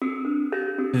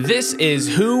This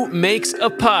is Who Makes a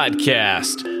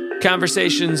Podcast?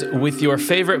 Conversations with your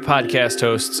favorite podcast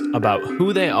hosts about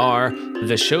who they are,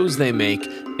 the shows they make,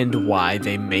 and why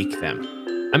they make them.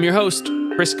 I'm your host,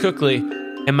 Chris Cookley,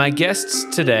 and my guests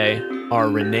today are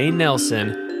Renee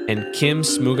Nelson and Kim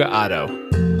Smuga-Otto.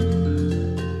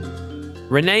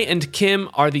 Renee and Kim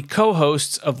are the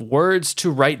co-hosts of Words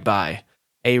to Write By,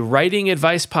 a writing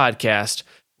advice podcast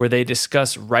where they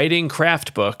discuss writing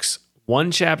craft books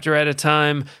one chapter at a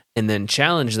time and then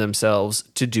challenge themselves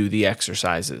to do the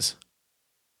exercises.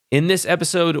 In this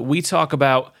episode, we talk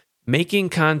about making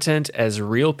content as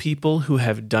real people who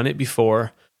have done it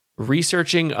before,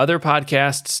 researching other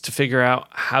podcasts to figure out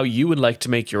how you would like to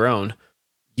make your own,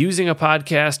 using a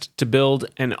podcast to build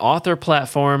an author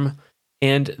platform,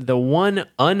 and the one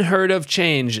unheard of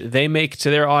change they make to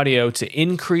their audio to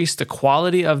increase the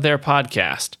quality of their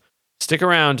podcast. Stick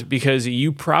around because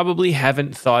you probably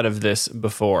haven't thought of this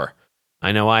before.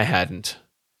 I know I hadn't.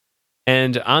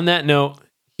 And on that note,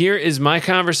 here is my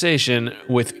conversation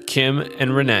with Kim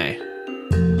and Renee.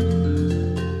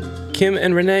 Kim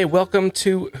and Renee, welcome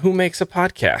to Who Makes a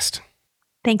Podcast.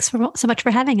 Thanks so much for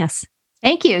having us.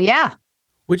 Thank you. Yeah.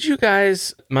 Would you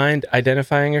guys mind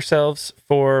identifying yourselves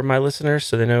for my listeners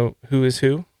so they know who is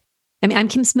who? I'm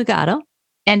Kim Smuga-Otto.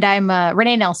 And I'm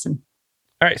Renee Nelson.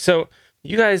 All right. So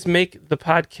you guys make the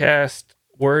podcast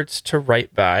Words to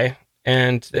Write By.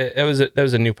 And that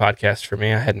was a new podcast for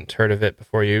me. I hadn't heard of it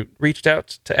before you reached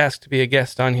out to ask to be a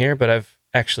guest on here, but I've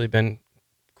actually been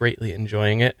greatly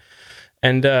enjoying it.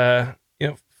 And,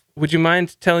 would you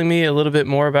mind telling me a little bit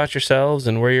more about yourselves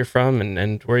and where you're from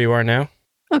and where you are now?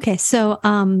 Okay, so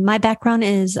my background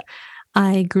is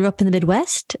I grew up in the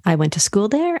Midwest. I went to school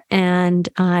there, and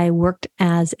I worked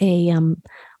as in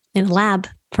a lab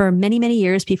for many, many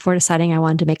years before deciding I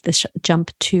wanted to make this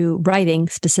jump to writing,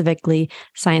 specifically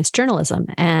science journalism.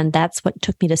 And that's what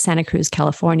took me to Santa Cruz,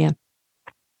 California.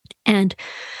 And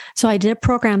so I did a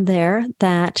program there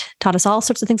that taught us all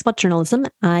sorts of things about journalism.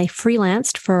 I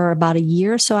freelanced for about a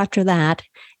year or so after that.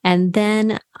 And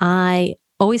then I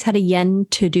always had a yen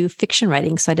to do fiction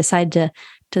writing. So I decided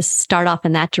to start off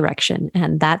in that direction.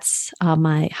 And that's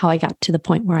how I got to the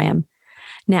point where I am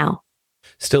now.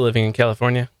 Still living in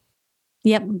California?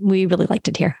 Yep, we really liked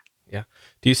it here. Yeah.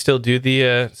 Do you still do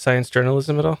the science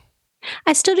journalism at all?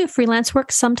 I still do freelance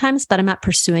work sometimes, but I'm not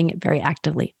pursuing it very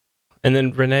actively. And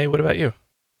then Renee, what about you?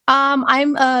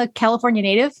 I'm a California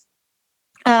native.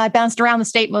 I bounced around the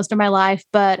state most of my life,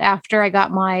 but after I got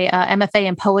my MFA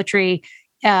in poetry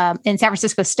in San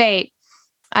Francisco State,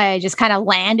 I just kind of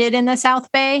landed in the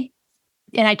South Bay,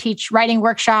 and I teach writing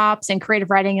workshops and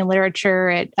creative writing and literature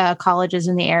at colleges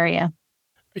in the area.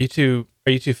 Are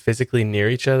you two physically near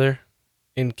each other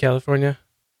in California?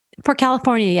 For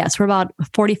California, yes. We're about a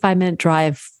 45-minute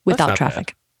drive without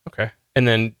traffic. Bad. Okay. And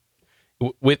then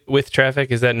with traffic,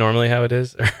 is that normally how it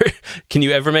is? Can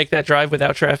you ever make that drive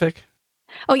without traffic?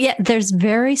 Oh, yeah. There's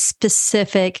very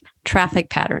specific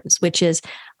traffic patterns, which is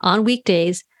on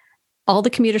weekdays, all the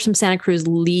commuters from Santa Cruz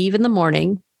leave in the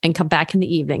morning and come back in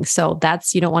the evening. So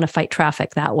you don't want to fight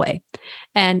traffic that way.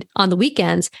 And on the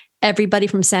weekends, everybody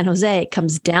from San Jose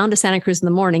comes down to Santa Cruz in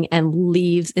the morning and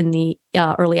leaves in the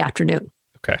early afternoon.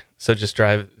 Okay. So just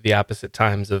drive the opposite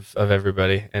times of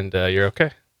everybody and you're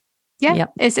okay. Yeah.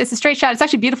 Yep. It's a straight shot. It's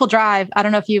actually a beautiful drive. I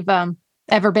don't know if you've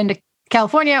ever been to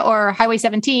California or Highway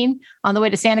 17 on the way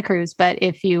to Santa Cruz, but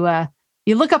if you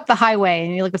look up the highway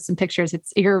and you look at some pictures,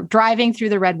 you're driving through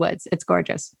the redwoods. It's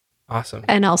gorgeous. Awesome.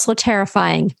 And also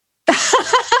terrifying.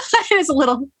 It's a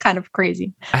little kind of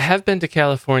crazy. I have been to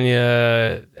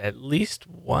California at least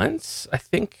once. I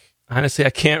think, honestly, I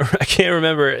can't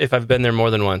remember if I've been there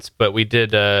more than once, but we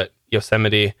did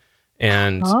Yosemite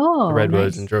and the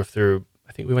redwoods and drove through.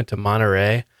 I think we went to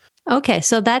Monterey. Okay,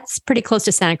 so that's pretty close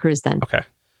to Santa Cruz then. Okay.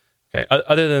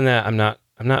 Other than that, I'm not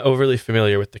overly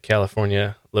familiar with the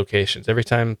California locations. Every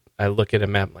time I look at a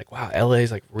map, I'm like, wow, LA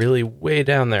is like really way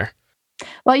down there.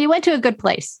 Well, you went to a good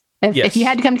place. If you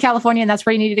had to come to California and that's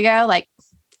where you needed to go, like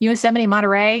Yosemite,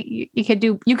 Monterey, you could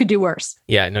do worse.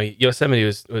 Yeah, no, Yosemite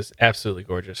was absolutely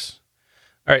gorgeous.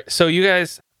 All right, so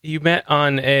you met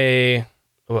on a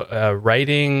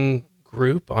writing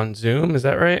group on Zoom, is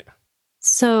that right?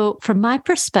 So from my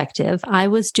perspective, I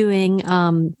was doing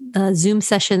Zoom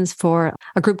sessions for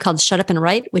a group called Shut Up and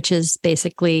Write, which is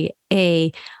basically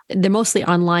they're mostly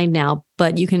online now,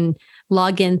 but you can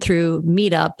log in through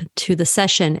Meetup to the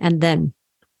session and then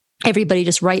everybody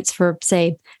just writes for,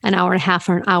 say, an hour and a half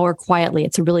or an hour quietly.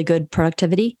 It's a really good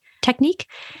productivity technique.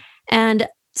 And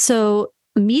so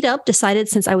Meetup decided,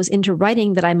 since I was into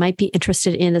writing, that I might be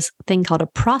interested in this thing called a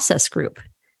process group.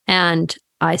 And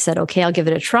I said, okay, I'll give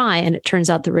it a try. And it turns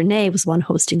out that Renee was one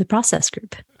hosting the process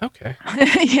group. Okay.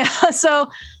 Yeah. So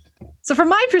from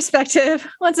my perspective,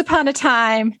 once upon a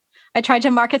time, I tried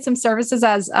to market some services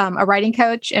as a writing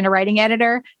coach and a writing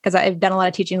editor because I've done a lot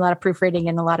of teaching, a lot of proofreading,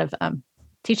 and a lot of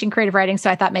teaching creative writing. So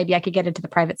I thought maybe I could get into the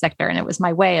private sector. And it was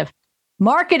my way of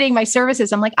marketing my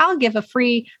services. I'm like, I'll give a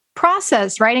free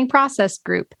writing process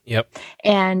group. Yep.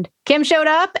 And Kim showed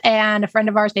up and a friend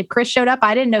of ours named Chris showed up.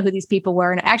 I didn't know who these people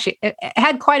were. And actually, it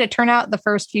had quite a turnout the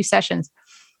first few sessions.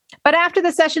 But after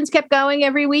the sessions kept going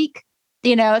every week,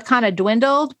 it kind of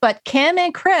dwindled. But Kim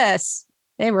and Chris,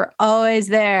 they were always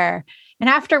there. And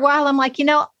after a while, I'm like,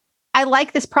 I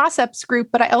like this process group,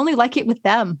 but I only like it with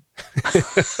them.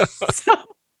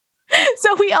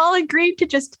 So we all agreed to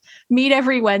just meet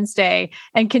every Wednesday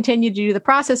and continue to do the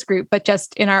process group, but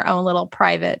just in our own little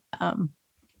private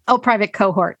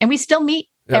cohort. And we still meet.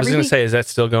 I was going to say, is that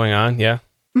still going on? Yeah.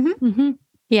 Mm-hmm. Mm-hmm.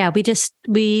 Yeah.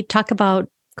 We talk about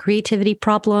creativity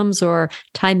problems or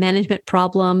time management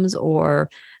problems or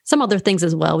some other things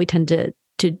as well. We tend to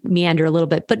meander a little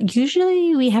bit, but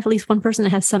usually we have at least one person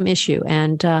that has some issue.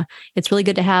 And it's really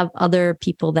good to have other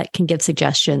people that can give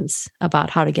suggestions about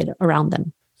how to get around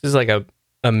them. This is like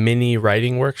a mini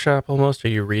writing workshop almost. Are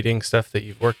you reading stuff that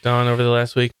you've worked on over the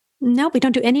last week? No, we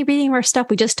don't do any reading of our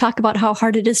stuff. We just talk about how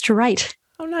hard it is to write.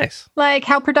 Oh, nice. Like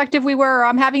how productive we were.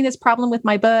 I'm having this problem with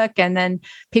my book. And then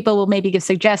people will maybe give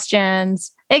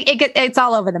suggestions. It's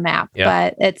all over the map,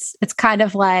 but it's kind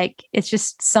of like, it's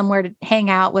just somewhere to hang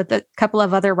out with a couple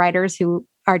of other writers who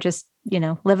are just,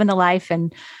 living the life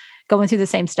and going through the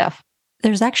same stuff.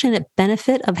 There's actually a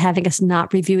benefit of having us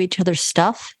not review each other's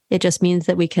stuff. It just means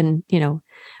that we can,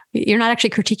 you're not actually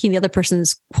critiquing the other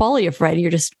person's quality of writing. You're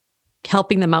just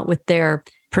helping them out with their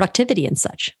productivity and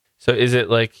such. So is it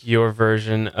like your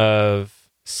version of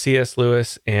C.S.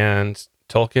 Lewis and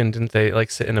Tolkien? Didn't they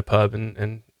like sit in a pub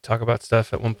and talk about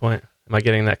stuff at one point? Am I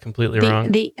getting that completely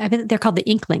wrong? I think they're called the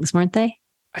Inklings, weren't they?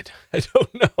 I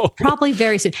don't know. Probably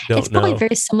very soon. It's probably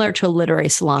very similar to a literary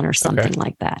salon or something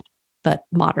like that, but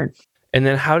modern. And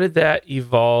then how did that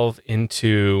evolve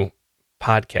into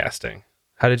podcasting?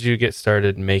 How did you get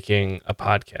started making a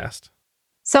podcast?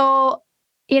 So,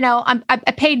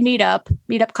 I paid Meetup.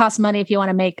 Meetup costs money if you want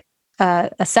to make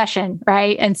a session,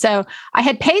 right? And so I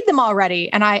had paid them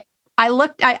already. And I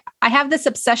have this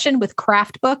obsession with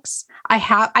craft books.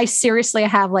 I seriously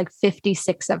have like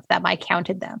 56 of them. I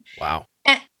counted them. Wow.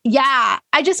 And yeah,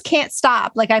 I just can't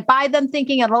stop. Like I buy them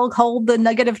thinking it'll hold the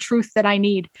nugget of truth that I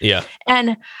need. Yeah.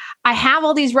 And I have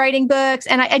all these writing books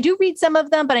and I do read some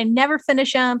of them, but I never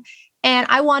finish them. And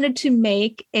I wanted to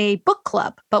make a book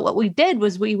club. But what we did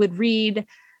was we would read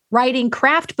writing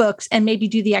craft books and maybe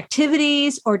do the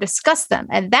activities or discuss them.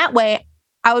 And that way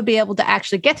I would be able to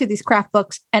actually get through these craft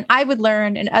books and I would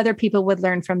learn and other people would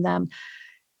learn from them.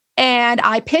 And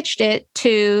I pitched it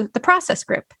to the process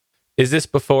group. Is this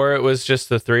before it was just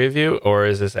the three of you, or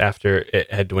is this after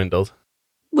it had dwindled?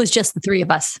 It was just the three of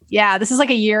us. Yeah, this is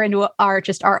like a year into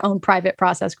our own private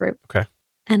process group. Okay.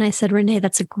 And I said, Renee,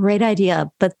 that's a great idea,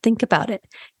 but think about it.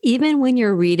 Even when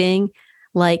you're reading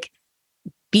like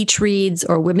beach reads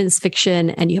or women's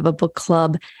fiction and you have a book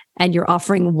club and you're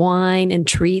offering wine and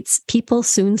treats, people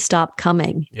soon stop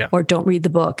coming or don't read the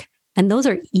book. And those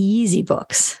are easy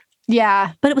books.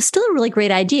 Yeah. But it was still a really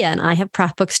great idea. And I have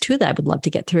craft books too that I would love to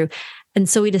get through. And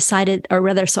so we decided,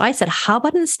 so I said, how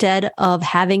about instead of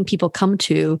having people come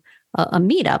to a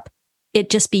meetup, it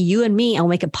just be you and me and we'll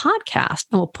make a podcast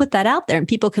and we'll put that out there and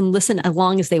people can listen as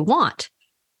long as they want,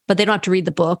 but they don't have to read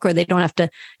the book or they don't have to,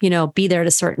 be there at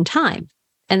a certain time.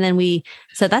 And then we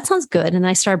said, that sounds good. And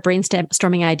I started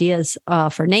brainstorming ideas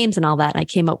for names and all that. And I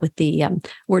came up with the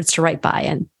words to write by.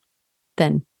 And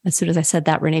then as soon as I said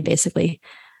that, Renee basically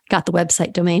got the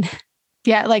website domain.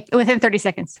 Yeah, like within 30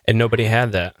 seconds. And nobody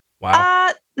had that.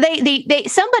 Wow.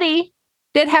 Somebody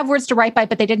did have words to write by,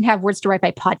 but they didn't have words to write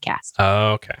by podcast.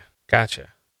 Oh, okay. Gotcha.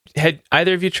 Had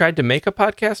either of you tried to make a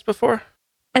podcast before?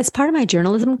 As part of my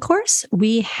journalism course,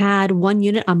 we had one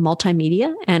unit on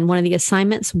multimedia, and one of the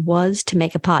assignments was to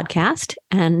make a podcast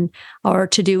or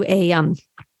to do a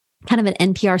kind of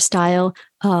an NPR style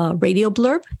radio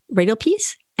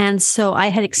piece. And so I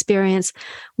had experience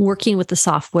working with the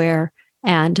software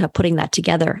and putting that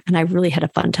together, and I really had a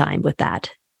fun time with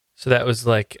that. So that was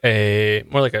like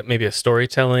maybe a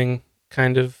storytelling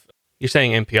kind of. You're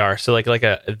saying NPR, so like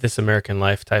a This American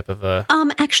Life type of a...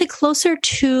 Actually closer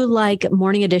to like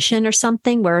Morning Edition or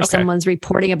something where someone's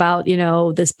reporting about,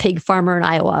 this pig farmer in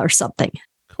Iowa or something.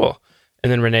 Cool.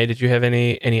 And then Renee, did you have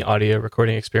any audio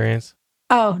recording experience?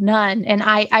 Oh, none. And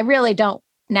I really don't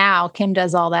now. Kim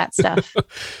does all that stuff.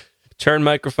 Turn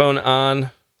microphone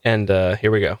on and here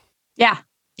we go. Yeah.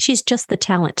 She's just the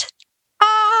talent.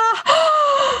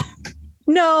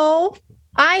 No,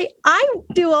 I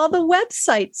do all the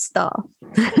website stuff.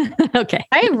 Okay.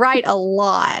 I write a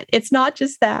lot. It's not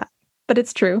just that, but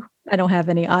it's true. I don't have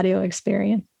any audio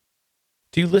experience.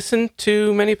 Do you listen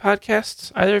to many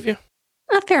podcasts, either of you?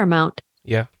 A fair amount.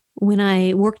 Yeah. When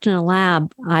I worked in a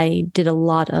lab, I did a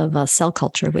lot of cell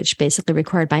culture, which basically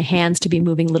required my hands to be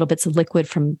moving little bits of liquid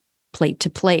from plate to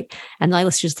plate. And I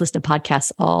just listen to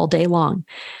podcasts all day long.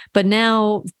 But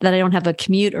now that I don't have a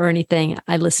commute or anything,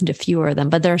 I listen to fewer of them.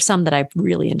 But there are some that I've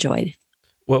really enjoyed.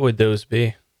 What would those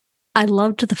be? I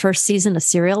loved the first season of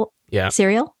Serial. Yeah.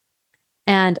 Serial.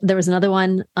 And there was another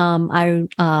one I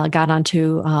got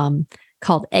onto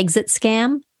called Exit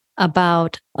Scam,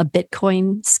 about a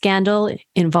Bitcoin scandal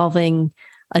involving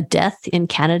a death in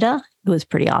Canada. It was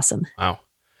pretty awesome. Wow.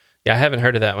 Yeah, I haven't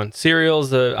heard of that one.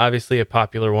 Serial's obviously a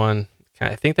popular one.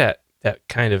 I think that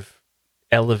kind of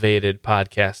elevated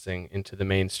podcasting into the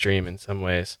mainstream in some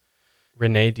ways.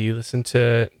 Renee, do you listen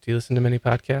to many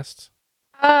podcasts?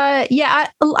 Yeah,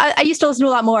 I used to listen to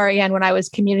a lot more again when I was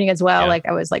commuting as well. Yeah. Like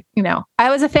I was I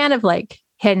was a fan of like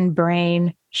Hidden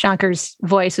Brain. Shankar's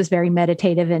voice was very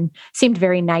meditative and seemed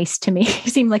very nice to me. He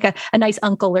seemed like a nice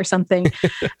uncle or something.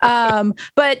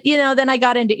 But then I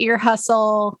got into Ear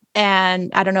Hustle, and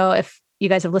I don't know if you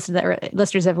guys have listened to that, or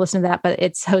listeners have listened to that, but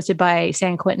it's hosted by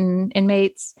San Quentin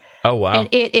inmates. Oh, wow. And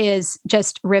it is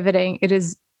just riveting. It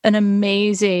is an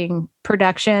amazing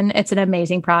production. It's an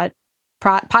amazing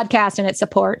podcast, and it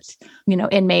supports,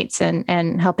 inmates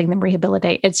and helping them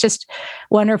rehabilitate. It's just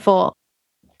wonderful.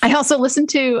 I also listen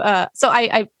to,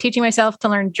 I'm teaching myself to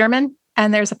learn German,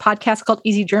 and there's a podcast called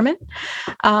Easy German.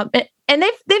 And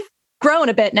they've grown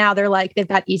a bit now. They've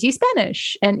got Easy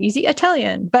Spanish and Easy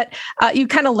Italian, but you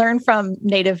kind of learn from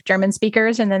native German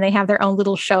speakers, and then they have their own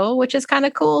little show, which is kind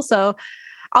of cool. So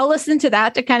I'll listen to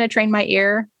that to kind of train my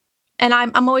ear. And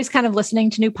I'm always kind of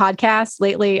listening to new podcasts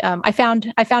lately. I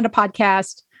found a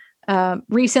podcast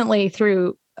recently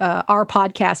through our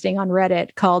podcasting on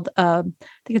Reddit called, I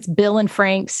think it's Bill and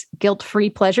Frank's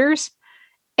Guilt-Free Pleasures.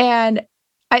 And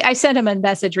I sent him a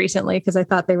message recently because I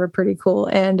thought they were pretty cool.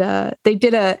 And they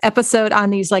did an episode on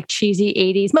these like cheesy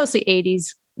 80s, mostly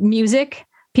 80s music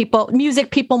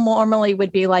people normally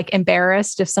would be like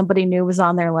embarrassed if somebody new was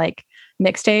on their like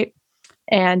mixtape.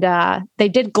 And they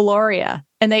did Gloria,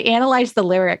 and they analyzed the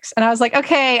lyrics. And I was like,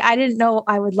 okay, I didn't know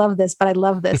I would love this, but I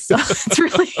love this. So it's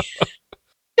really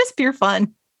just pure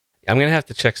fun. I'm going to have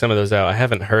to check some of those out. I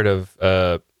haven't heard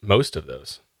of most of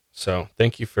those. So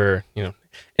thank you for,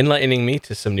 enlightening me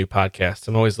to some new podcasts.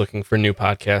 I'm always looking for new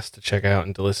podcasts to check out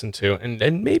and to listen to,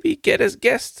 and maybe get as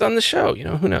guests on the show.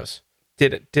 Who knows?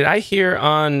 Did I hear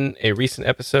on a recent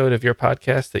episode of your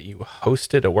podcast that you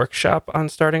hosted a workshop on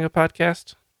starting a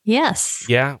podcast? Yes.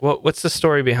 Yeah. Well, what's the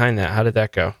story behind that? How did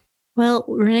that go? Well,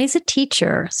 Renee's a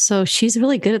teacher, so she's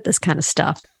really good at this kind of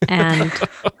stuff. And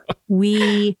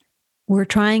we were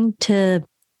trying to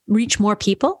reach more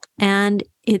people, and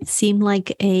it seemed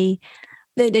like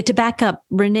to back up,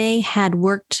 Renee had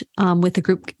worked with a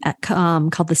group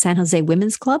called the San Jose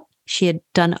Women's Club. She had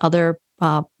done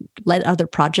led other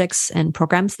projects and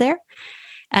programs there.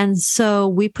 And so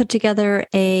we put together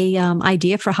a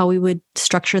idea for how we would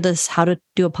structure this, how to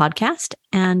do a podcast,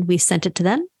 and we sent it to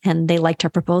them, and they liked our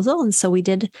proposal. And so we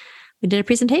did a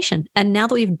presentation. And now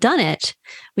that we've done it,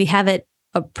 we have it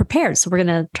prepared. So we're going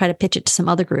to try to pitch it to some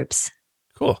other groups.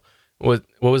 Cool. What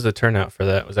was the turnout for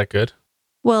that? Was that good?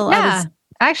 Well, yeah,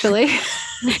 actually,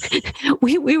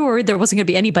 we were worried there wasn't going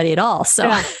to be anybody at all. So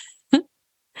yeah.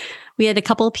 We had a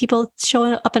couple of people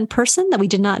showing up in person that we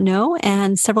did not know,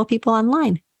 and several people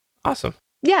online. Awesome.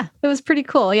 Yeah, it was pretty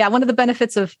cool. Yeah, one of the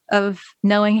benefits of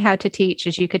knowing how to teach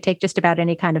is you could take just about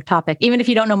any kind of topic, even if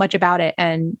you don't know much about it,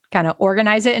 and kind of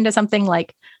organize it into something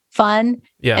like fun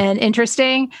and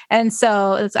interesting. And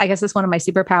so I guess it's one of my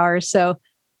superpowers. So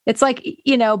it's like,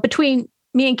 between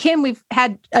me and Kim, we've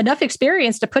had enough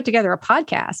experience to put together a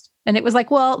podcast. And it was like,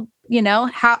 well,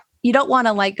 how you don't want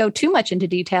to like go too much into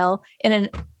detail in an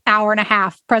hour and a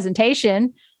half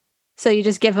presentation. So you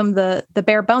just give them the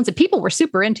bare bones, and people were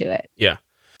super into it. Yeah.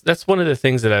 That's one of the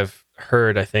things that I've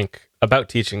heard, I think, about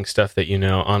teaching stuff that,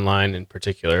 online in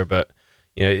particular. But,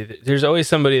 there's always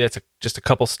somebody that's just a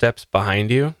couple steps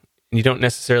behind you. And you don't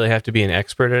necessarily have to be an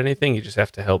expert at anything. You just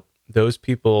have to help those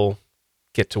people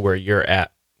get to where you're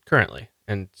at currently.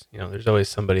 And, there's always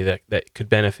somebody that could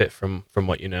benefit from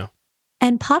what you know.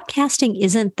 And podcasting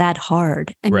isn't that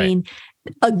hard. I mean,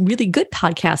 a really good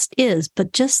podcast is,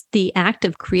 but just the act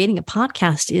of creating a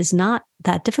podcast is not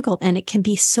that difficult. And it can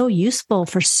be so useful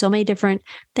for so many different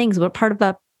things. What part of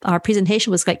a our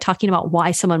presentation was like talking about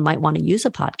why someone might want to use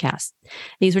a podcast.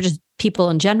 These were just people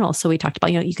in general. So we talked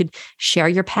about, you could share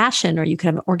your passion, or you could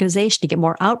have an organization to get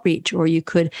more outreach, or you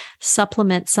could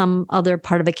supplement some other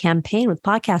part of a campaign with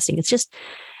podcasting.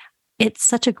 It's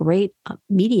such a great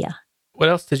media. What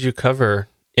else did you cover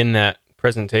in that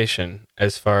presentation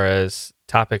as far as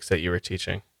topics that you were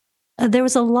teaching? There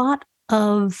was a lot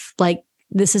of like,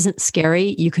 this isn't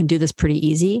scary, you can do this pretty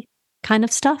easy kind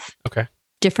of stuff. Okay.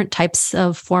 Different types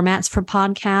of formats for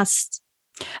podcasts.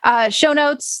 Show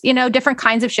notes, different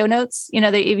kinds of show notes,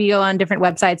 that if you go on different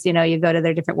websites, you go to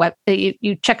their different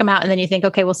you check them out, and then you think,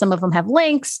 okay, well, some of them have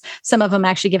links. Some of them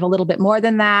actually give a little bit more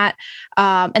than that.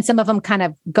 And some of them kind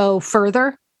of go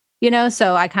further,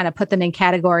 so I kind of put them in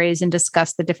categories and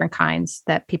discuss the different kinds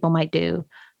that people might do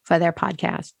for their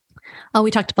podcast.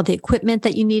 We talked about the equipment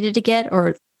that you needed to get,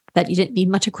 or that you didn't need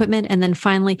much equipment. And then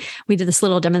finally, we did this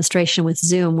little demonstration with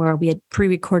Zoom where we had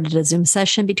pre-recorded a Zoom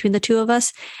session between the two of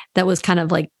us that was kind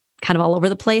of all over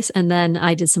the place. And then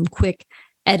I did some quick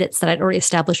edits that I'd already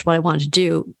established what I wanted to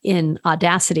do in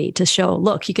Audacity to show,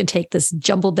 look, you can take this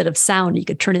jumbled bit of sound, you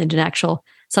could turn it into an actual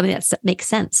something that makes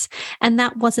sense. And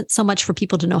that wasn't so much for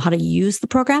people to know how to use the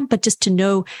program, but just to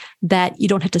know that you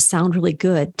don't have to sound really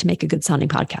good to make a good sounding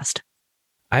podcast.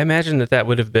 I imagine that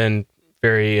would have been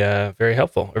very, very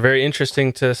helpful, or very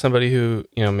interesting to somebody who,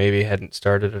 maybe hadn't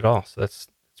started at all. So that's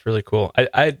really cool.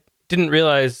 I didn't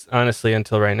realize, honestly,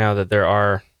 until right now, that there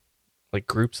are like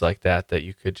groups like that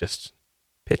you could just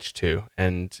pitch to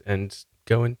and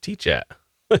go and teach at.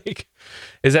 Like,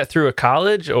 is that through a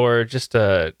college or just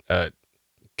a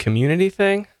community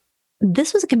thing?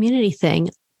 This was a community thing.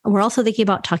 We're also thinking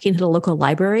about talking to the local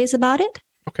libraries about it.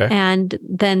 Okay. And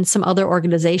then some other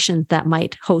organizations that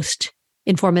might host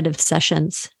informative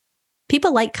sessions.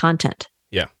 People like content.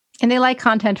 Yeah. And they like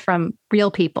content from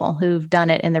real people who've done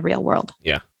it in the real world.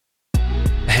 Yeah.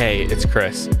 Hey, it's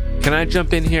Chris. Can I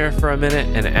jump in here for a minute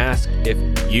and ask if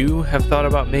you have thought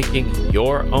about making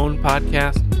your own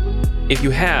podcast? If you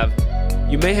have,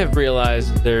 you may have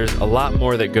realized there's a lot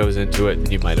more that goes into it than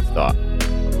you might have thought.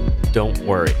 Don't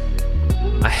worry.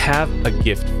 I have a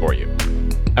gift for you.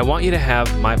 I want you to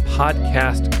have my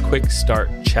podcast quick start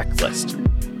checklist.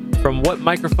 From what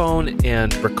microphone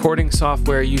and recording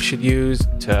software you should use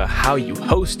to how you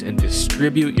host and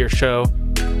distribute your show,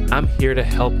 I'm here to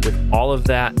help with all of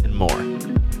that and more.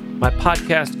 My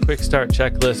podcast quick start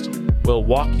checklist will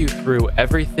walk you through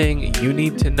everything you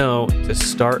need to know to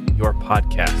start your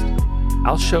podcast.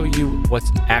 I'll show you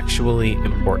what's actually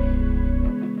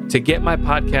important. To get my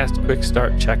podcast quick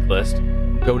start checklist,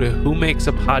 go to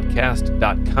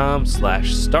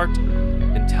whomakesapodcast.com/start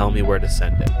and tell me where to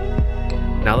send it.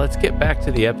 Now let's get back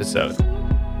to the episode.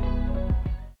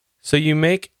 So you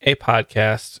make a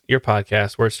podcast, your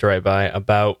podcast, Words to Write By,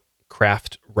 about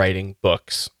craft writing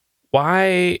books.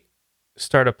 Why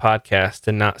start a podcast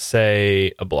and not,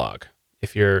 say, a blog?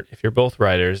 If you're both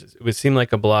writers, it would seem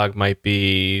like a blog might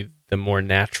be the more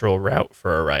natural route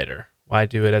for a writer. Why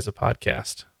do it as a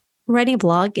podcast? Writing a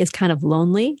blog is kind of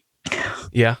lonely.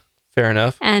 Yeah, fair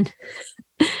enough. And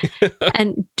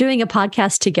doing a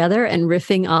podcast together and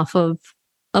riffing off of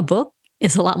a book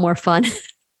is a lot more fun.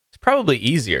 It's probably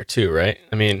easier too, right?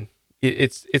 I mean,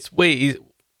 it's way easy.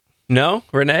 No,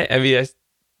 Renee? I mean,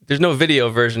 there's no video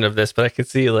version of this, but I can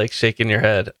see you like shaking your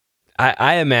head.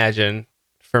 I imagine,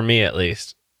 for me at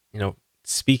least,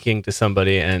 speaking to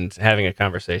somebody and having a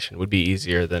conversation would be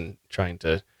easier than trying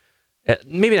to,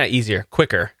 maybe not easier,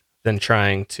 quicker than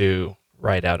trying to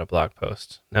write out a blog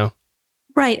post. No?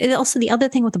 Right. And also the other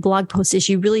thing with the blog post is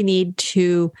you really need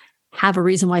to have a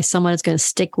reason why someone is going to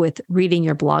stick with reading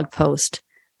your blog post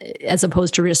as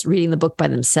opposed to just reading the book by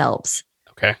themselves.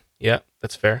 Okay. Yeah,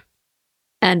 that's fair.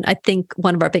 And I think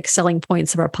one of our big selling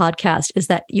points of our podcast is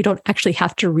that you don't actually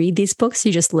have to read these books.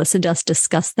 You just listen to us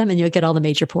discuss them and you'll get all the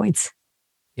major points.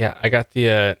 Yeah, I got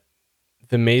the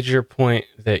major point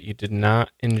that you did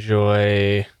not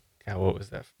enjoy. God, what was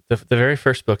that? The very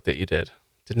first book that you did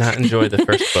not enjoy the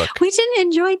first book. We didn't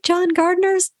enjoy John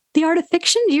Gardner's The Art of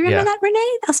Fiction. Do you remember that,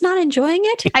 Renee? Us not enjoying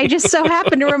it? I just so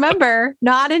happen to remember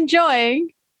not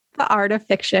enjoying The Art of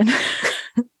Fiction.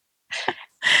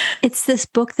 It's this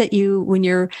book that when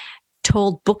you're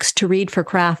told books to read for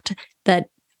craft, that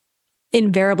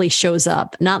invariably shows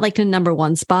up, not like the number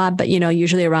one spot, but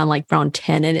usually around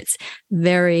 10. And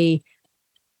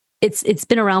it's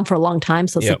been around for a long time.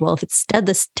 So it's like, well, if it stood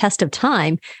this test of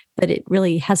time, but it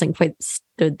really hasn't quite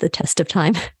stood the test of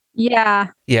time. Yeah.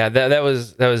 Yeah, that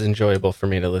was enjoyable for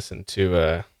me to listen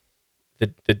to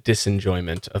the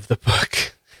disenjoyment of the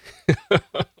book.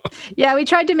 Yeah, we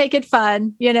tried to make it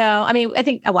fun, I mean, I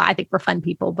think we're fun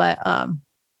people, but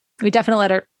We definitely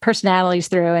let our personalities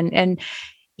through, and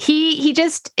he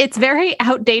just, it's very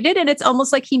outdated, and it's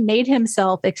almost like he made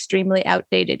himself extremely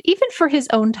outdated, even for his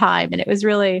own time. And it was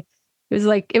really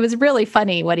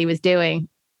funny what he was doing.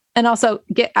 And also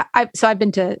so I've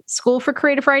been to school for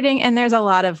creative writing, and there's a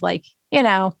lot of like,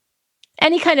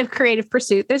 any kind of creative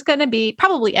pursuit, there's going to be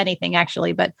probably anything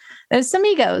actually, but there's some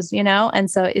egos,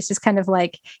 and so it's just kind of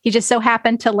like, he just so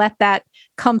happened to let that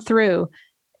come through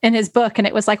in his book. And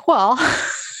it was like, well,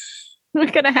 we're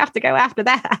going to have to go after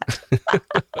that.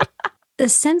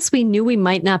 Since we knew we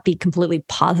might not be completely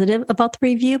positive about the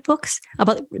review books,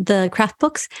 about the craft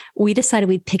books, we decided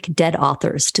we'd pick dead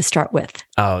authors to start with.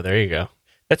 Oh, there you go.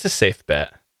 That's a safe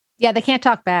bet. Yeah, they can't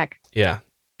talk back. Yeah.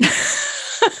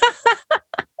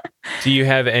 Do you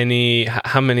have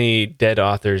how many dead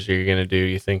authors are you going to do,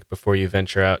 you think, before you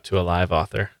venture out to a live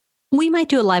author? We might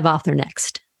do a live author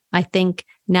next. I think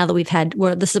now that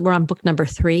we're on book number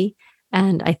 3,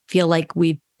 and I feel like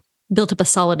we've built up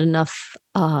enough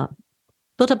of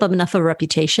a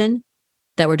reputation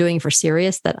that we're doing for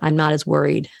serious that I'm not as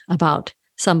worried about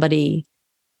an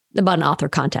author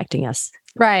contacting us.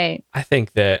 Right. I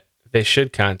think that they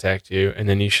should contact you, and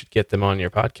then you should get them on your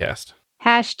podcast.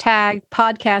 Hashtag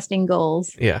podcasting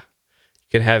goals. Yeah.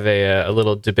 You could have a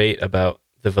little debate about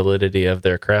the validity of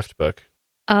their craft book.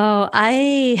 Oh,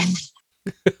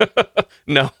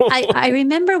 No. I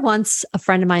remember once a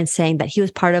friend of mine saying that he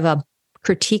was part of a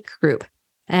critique group,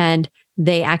 and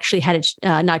they actually had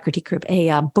not a critique group,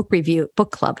 a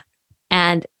book club.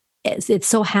 And it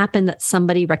so happened that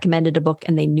somebody recommended a book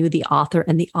and they knew the author,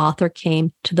 and the author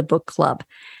came to the book club.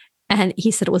 And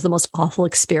he said it was the most awful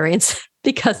experience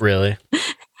because really,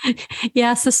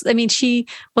 yes, I mean, she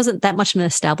wasn't that much of an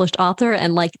established author,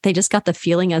 and like they just got the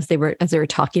feeling as they were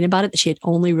talking about it that she had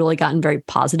only really gotten very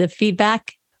positive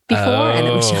feedback before, and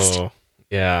it was just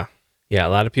yeah. A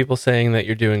lot of people saying that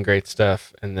you're doing great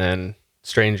stuff, and then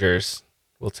strangers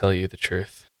will tell you the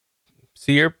truth.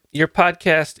 So your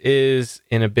podcast is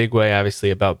in a big way, obviously,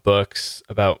 about books,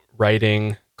 about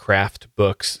writing craft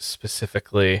books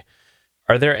specifically.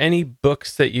 Are there any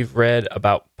books that you've read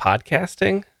about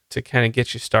podcasting to kind of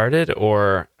get you started,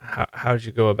 or how did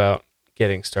you go about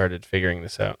getting started figuring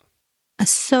this out?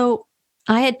 So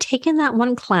I had taken that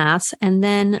one class, and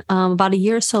then about a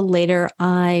year or so later,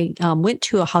 I went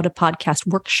to a How to Podcast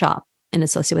workshop and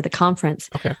associated with a conference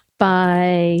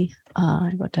by,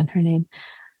 I wrote down her name,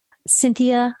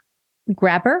 Cynthia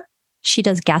Grabber. She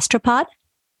does Gastropod,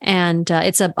 and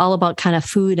it's all about kind of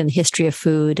food and the history of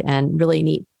food and really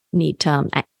neat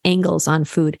angles on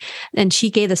food. And she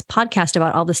gave this podcast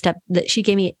about all the steps that she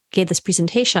gave this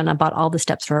presentation about all the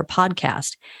steps for her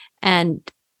podcast. And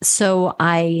so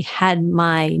I had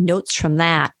my notes from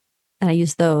that and I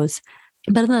used those.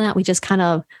 But other than that, we just kind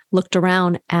of looked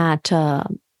around at a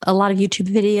lot of YouTube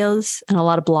videos and a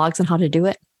lot of blogs on how to do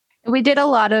it. We did a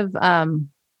lot of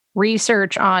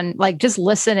research on like just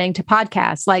listening to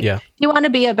podcasts. Like, if you want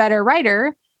to be a better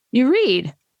writer, you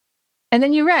read. And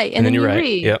then you write, and then you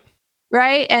read. Yep.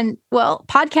 Right. And well,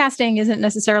 podcasting isn't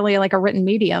necessarily like a written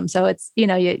medium. So it's, you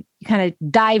kind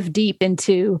of dive deep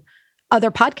into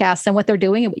other podcasts and what they're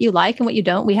doing and what you like and what you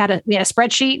don't. We had a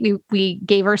spreadsheet. We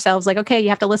gave ourselves like, okay, you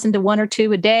have to listen to 1 or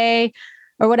 2 a day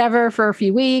or whatever for a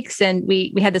few weeks. And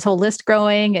we had this whole list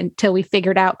growing until we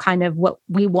figured out kind of what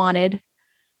we wanted,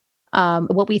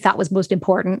 what we thought was most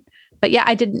important. But yeah,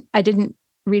 I didn't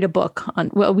read a book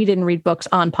we didn't read books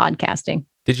on podcasting.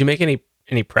 Did you make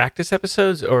any practice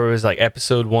episodes, or was like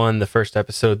episode 1 the first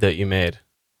episode that you made?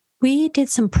 We did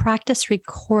some practice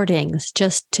recordings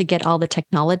just to get all the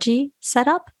technology set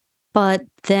up. But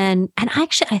then, and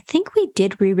actually, I think we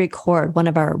did re-record one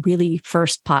of our really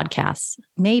first podcasts.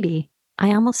 Maybe.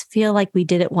 I almost feel like we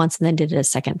did it once and then did it a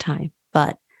second time.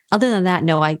 But other than that,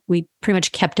 no, we pretty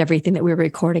much kept everything that we were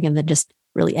recording and then just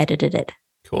really edited it.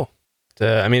 Cool.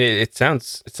 I mean, it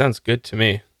sounds good to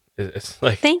me. It's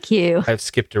like, thank you. I've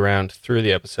skipped around through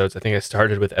the episodes. I think I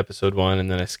started with episode 1 and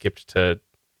then I skipped to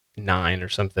 9 or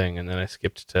something, and then I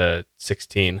skipped to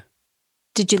 16.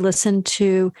 Did you listen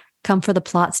to Come for the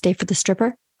Plot, Stay for the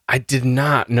Stripper? I did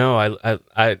not. No,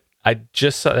 I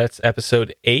just saw that's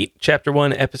episode 8, chapter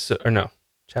 1,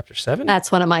 chapter 7.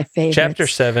 That's one of my favorites. Chapter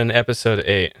 7, episode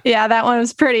 8. Yeah, that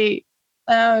was pretty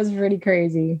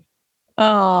crazy.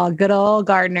 Oh, good old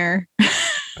Gardner.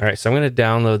 All right, so I'm going to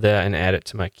download that and add it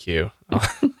to my queue.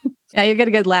 Yeah, you get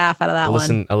a good laugh out of that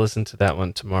one. I'll listen to that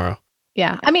one tomorrow.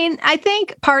 Yeah. I mean, I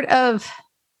think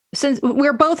since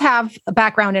we both have a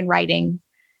background in writing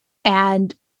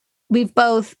and we've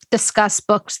both discussed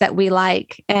books that we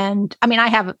like. And I mean, I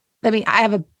have I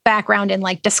have a background in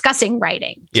like discussing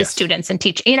writing to students and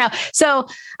teaching, so,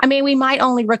 we might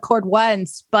only record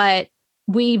once, but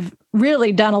we've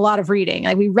really done a lot of reading.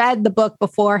 Like we read the book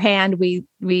beforehand.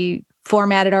 We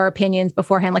formatted our opinions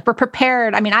beforehand. Like we're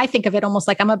prepared. I think of it almost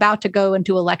like I'm about to go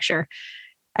into a lecture.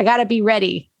 I got to be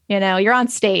ready. You're on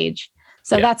stage.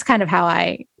 So that's kind of how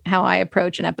I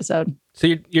approach an episode. So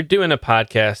you're doing a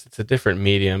podcast. It's a different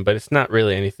medium, but it's not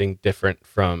really anything different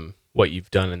from what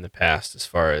you've done in the past as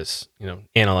far as,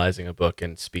 analyzing a book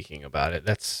and speaking about it.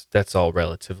 That's all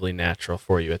relatively natural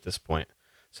for you at this point.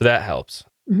 So that helps.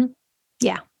 Mm-hmm.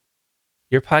 Yeah.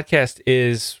 Your podcast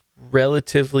is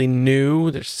relatively new.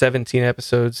 There's 17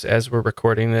 episodes as we're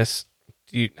recording this.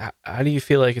 How do you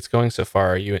feel like it's going so far?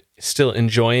 Are you still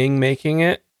enjoying making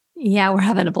it? Yeah, we're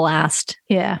having a blast.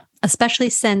 Yeah. Especially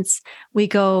since we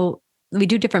do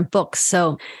different books.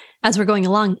 So as we're going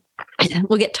along,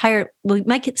 we'll get tired. We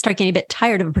might start getting a bit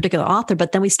tired of a particular author,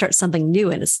 but then we start something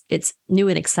new, and it's new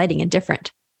and exciting and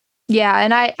different. Yeah.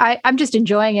 And I'm just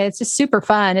enjoying it. It's just super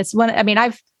fun. It's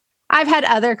I've had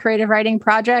other creative writing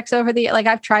projects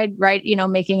I've tried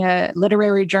making a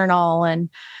literary journal and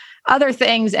other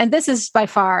things. And this is by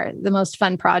far the most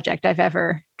fun project I've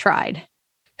ever tried.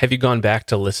 Have you gone back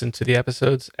to listen to the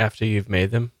episodes after you've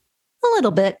made them? A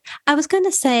little bit. I was going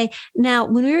to say, now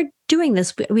when we were doing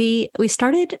this, we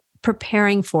started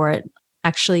preparing for it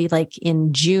actually like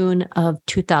in June of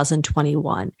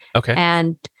 2021. Okay.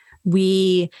 And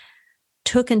we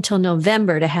took until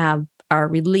November to have our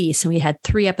release, and we had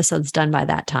 3 episodes done by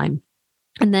that time.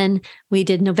 And then we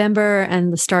did November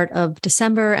and the start of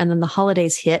December, and then the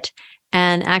holidays hit.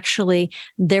 And actually,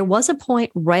 there was a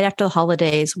point right after the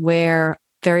holidays where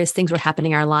various things were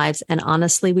happening in our lives. And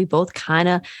honestly, we both kind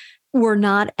of were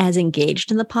not as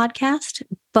engaged in the podcast.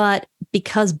 But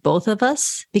because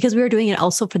because we were doing it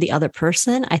also for the other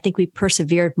person, I think we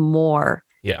persevered more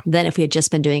than if we had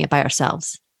just been doing it by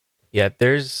ourselves. Yeah,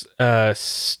 there's a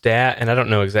stat, and I don't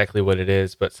know exactly what it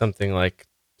is, but something like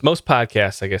most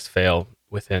podcasts, I guess, fail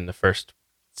within the first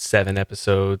 7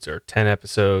 episodes or 10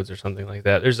 episodes or something like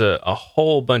that. There's a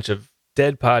whole bunch of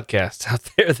dead podcasts out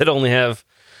there that only have,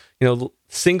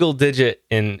 single digit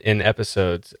in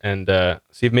episodes. And so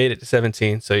you've made it to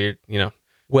 17, so you're,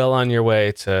 well on your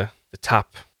way to the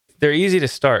top. They're easy to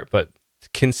start, but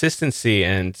consistency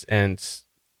and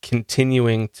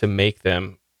continuing to make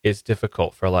them is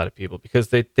difficult for a lot of people because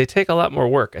they take a lot more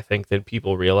work, I think, than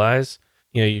people realize.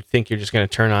 You think you're just going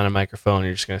to turn on a microphone,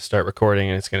 you're just going to start recording,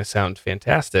 and it's going to sound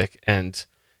fantastic. And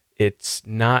it's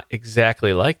not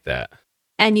exactly like that.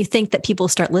 And you think that people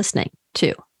start listening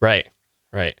too. Right.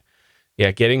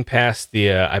 Yeah, getting past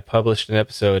the I published an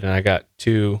episode and I got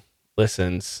 2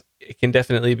 listens, it can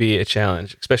definitely be a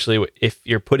challenge, especially if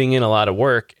you're putting in a lot of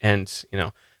work and,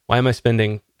 why am I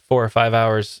spending 4 or 5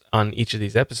 hours on each of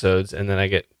these episodes and then I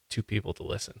get 2 people to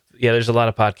listen? Yeah, there's a lot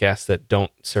of podcasts that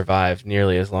don't survive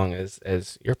nearly as long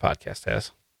as your podcast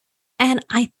has. And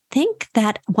I think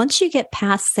that once you get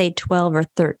past, say, 12 or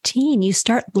 13, you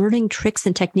start learning tricks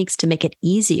and techniques to make it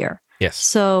easier. Yes.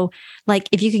 So like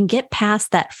if you can get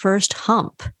past that first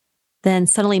hump, then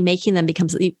suddenly making them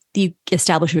becomes, you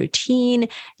establish a routine,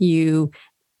 you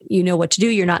know what to do,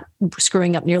 you're not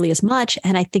screwing up nearly as much.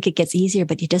 And I think it gets easier,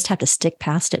 but you just have to stick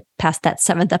past that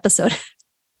 7th episode.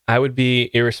 I would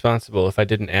be irresponsible if I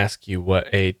didn't ask you what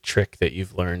a trick that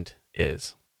you've learned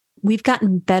is. We've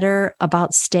gotten better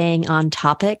about staying on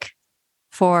topic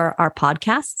for our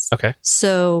podcasts. Okay.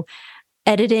 So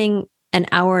editing an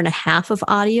hour and a half of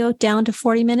audio down to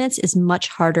 40 minutes is much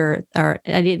harder, or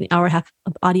editing an hour and a half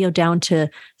of audio down to,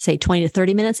 say, 20 to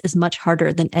 30 minutes is much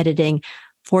harder than editing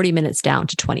 40 minutes down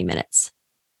to 20 minutes.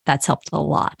 That's helped a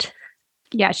lot.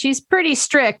 Yeah, she's pretty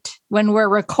strict when we're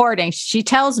recording. She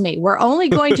tells me we're only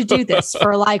going to do this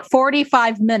for like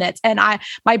 45 minutes. And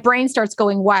my brain starts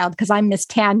going wild because I miss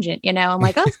tangent, I'm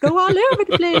like, let's go all over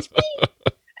the place.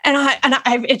 And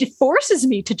it forces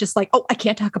me to just like, oh, I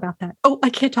can't talk about that. Oh, I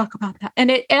can't talk about that. And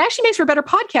it actually makes for a better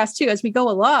podcast too, as we go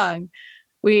along.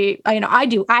 I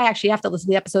actually have to listen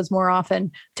to the episodes more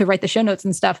often to write the show notes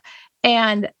and stuff.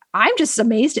 And I'm just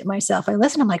amazed at myself. I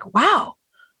listen, I'm like, wow,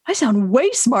 I sound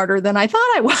way smarter than I thought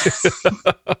I was.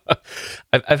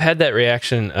 I've had that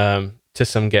reaction to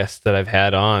some guests that I've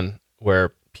had on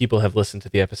where people have listened to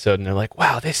the episode and they're like,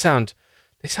 wow, they sound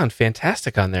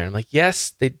fantastic on there. I'm like,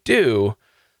 yes, they do.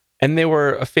 And they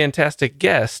were a fantastic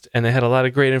guest and they had a lot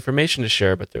of great information to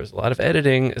share, but there was a lot of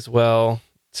editing as well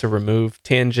to remove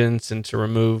tangents and to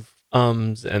remove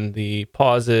ums and the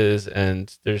pauses.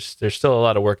 And there's still a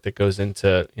lot of work that goes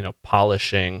into,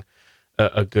 polishing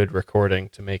a good recording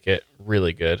to make it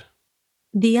really good.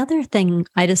 The other thing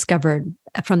I discovered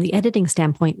from the editing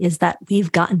standpoint is that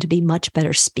we've gotten to be much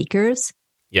better speakers.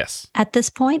 Yes. At this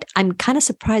point, I'm kind of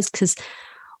surprised because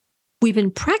we've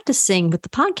been practicing with the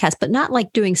podcast, but not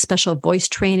like doing special voice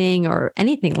training or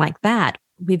anything like that.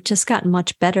 We've just gotten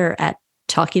much better at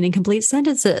talking in complete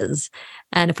sentences.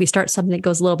 And if we start something that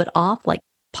goes a little bit off, like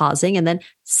pausing and then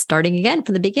starting again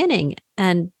from the beginning,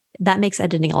 and that makes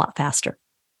editing a lot faster.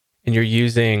 And you're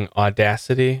using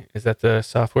Audacity? Is that the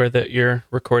software that you're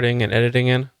recording and editing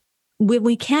in? When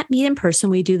we can't meet in person,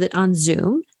 we do that on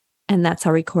Zoom, and that's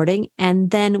our recording.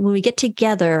 And then when we get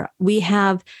together, we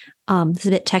have, this is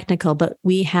a bit technical, but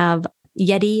we have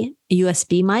Yeti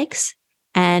USB mics,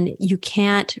 and you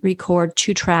can't record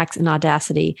 2 tracks in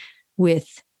Audacity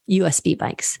with USB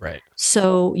mics. Right.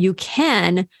 So you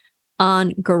can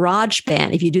on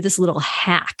GarageBand, if you do this little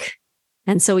hack.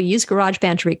 And so we use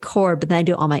GarageBand to record, but then I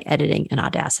do all my editing in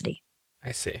Audacity.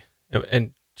 I see.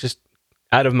 And just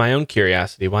out of my own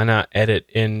curiosity, why not edit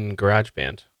in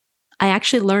GarageBand? I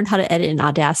actually learned how to edit in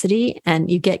Audacity, and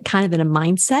you get kind of in a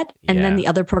mindset, and then the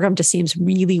other program just seems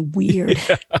really weird.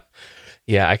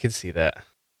 Yeah, I could see that.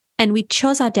 And we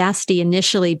chose Audacity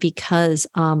initially because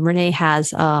Renee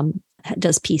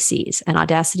does PCs, and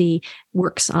Audacity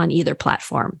works on either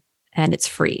platform, and it's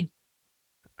free.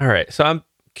 All right. So I'm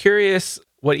curious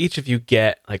what each of you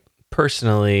get, like,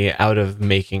 personally out of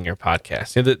making your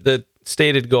podcast. You know, the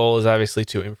stated goal is obviously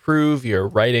to improve your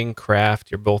writing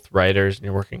craft. You're both writers and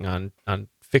you're working on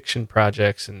fiction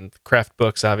projects, and craft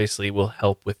books obviously will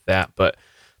help with that. But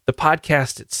the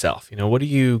podcast itself, you know, what are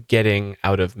you getting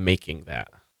out of making that?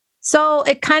 So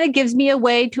it kind of gives me a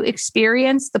way to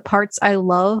experience the parts I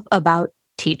love about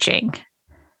teaching.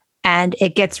 And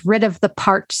it gets rid of the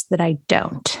parts that I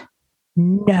don't.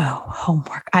 No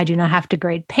homework. I do not have to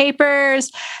grade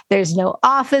papers. There's no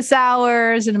office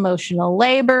hours and emotional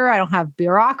labor. I don't have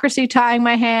bureaucracy tying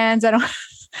my hands.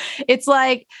 It's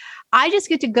like, I just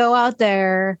get to go out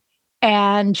there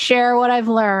and share what I've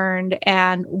learned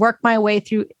and work my way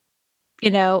through,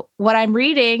 what I'm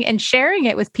reading and sharing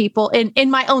it with people in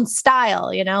my own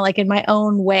style, like in my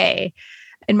own way,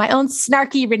 in my own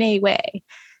snarky Renee way.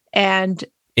 And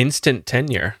instant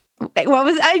tenure.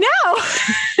 I know.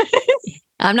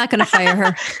 I'm not going to fire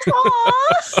her.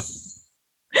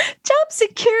 Job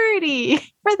security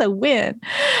for the win.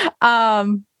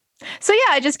 So yeah,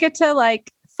 I just get to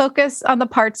focus on the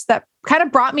parts that kind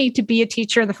of brought me to be a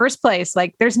teacher in the first place.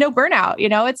 Like, there's no burnout,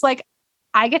 it's like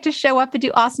I get to show up and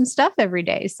do awesome stuff every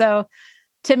day. So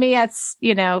to me, that's,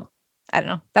 I don't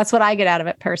know. That's what I get out of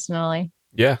it personally.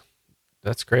 Yeah,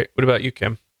 that's great. What about you,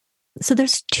 Kim? So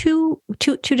there's two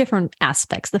different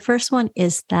aspects. The first one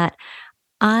is that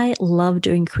I love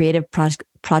doing creative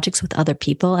projects with other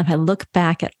people. And if I look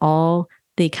back at all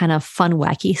the kind of fun,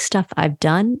 wacky stuff I've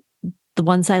done, the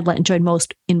ones I enjoyed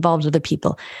most involved other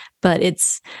people. But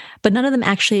none of them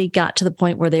actually got to the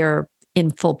point where they were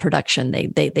in full production.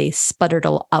 They sputtered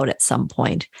out at some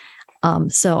point.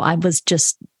 So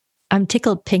I'm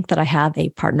tickled pink that I have a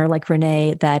partner like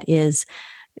Renee that is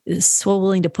so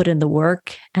willing to put in the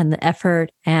work and the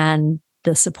effort and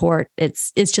the support.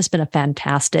 It's just been a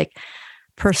fantastic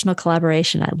personal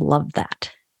collaboration. I love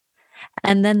that.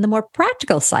 And then the more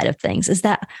practical side of things is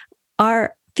that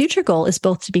our future goal is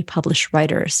both to be published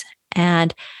writers.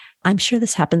 And I'm sure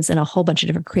this happens in a whole bunch of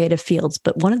different creative fields.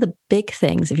 But one of the big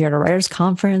things, if you're at a writer's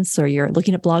conference or you're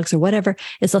looking at blogs or whatever,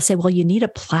 is they'll say, well, you need a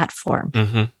platform.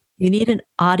 Mm-hmm. You need an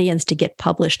audience to get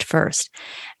published first.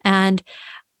 And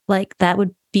that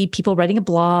would be people writing a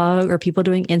blog or people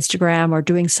doing Instagram or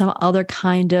doing some other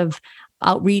kind of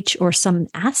outreach or some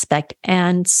aspect.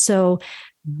 And so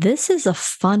this is a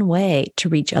fun way to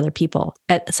reach other people.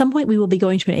 At some point, we will be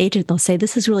going to an agent. They'll say,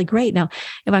 this is really great. Now,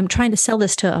 if I'm trying to sell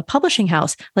this to a publishing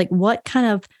house, what kind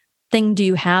of thing do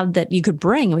you have that you could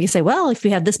bring? And we can say, well, if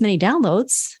we have this many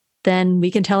downloads, then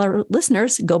we can tell our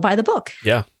listeners, go buy the book.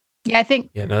 Yeah. Yeah, I think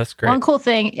that's great. One cool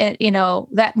thing,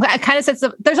 that kind of sets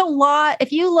up, there's a lot.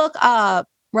 If you look up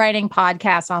writing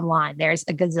podcasts online, there's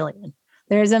a gazillion.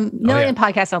 There's a million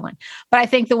podcasts online. But I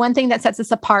think the one thing that sets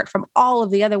us apart from all of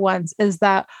the other ones is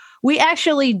that we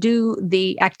actually do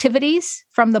the activities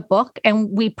from the book and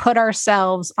we put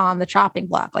ourselves on the chopping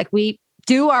block. We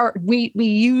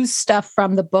use stuff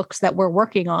from the books that we're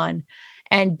working on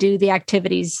and do the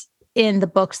activities in the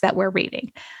books that we're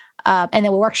reading. And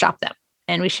then we'll workshop them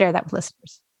and we share that with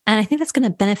listeners. And I think that's going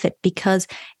to benefit because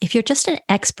if you're just an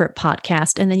expert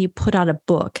podcast and then you put out a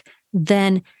book,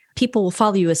 then people will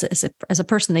follow you as a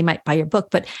person. They might buy your book.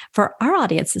 But for our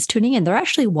audience that's tuning in, they're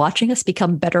actually watching us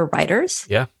become better writers.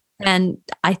 Yeah. And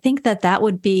I think that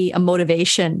would be a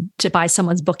motivation to buy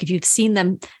someone's book. If you've seen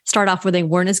them start off where they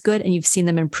weren't as good and you've seen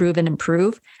them improve and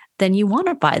improve, then you want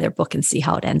to buy their book and see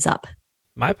how it ends up.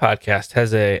 My podcast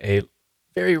has a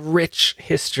very rich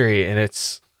history, and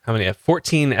it's a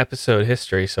 14 episode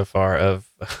history so far of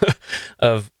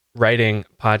of writing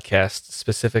podcasts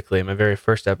specifically. My very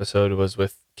first episode was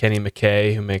with Kenny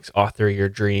McKay, who makes Author Your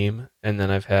Dream. And then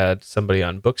I've had somebody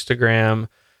on Bookstagram,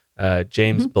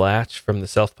 James Blatch from the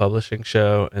Self-Publishing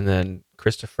Show, and then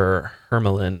Christopher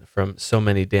Hermelin from So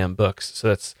Many Damn Books. So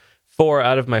that's 4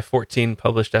 out of my 14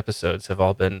 published episodes have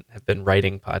been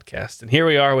writing podcasts. And here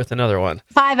we are with another one.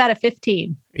 5 out of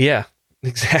 15. Yeah.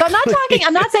 Exactly. So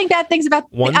I'm not saying bad things about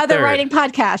the other writing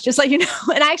podcasts, just like, you know,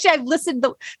 and actually I've listened,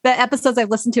 the episodes I've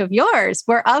listened to of yours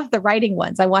were of the writing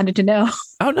ones. I wanted to know.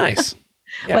 Oh, nice.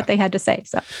 Yeah. What they had to say.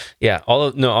 So yeah, all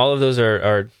of those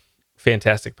are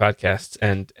fantastic podcasts,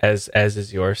 and as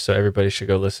is yours. So everybody should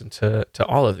go listen to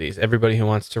all of these. Everybody who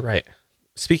wants to write.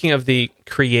 Speaking of the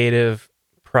creative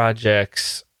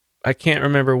projects, I can't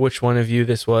remember which one of you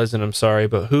this was, and I'm sorry,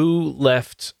 but who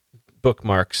left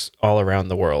bookmarks all around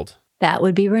the world? That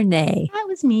would be Renee. That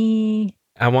was me.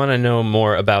 I want to know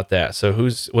more about that. So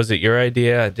was it your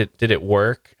idea? Did it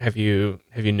work? Have you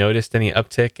noticed any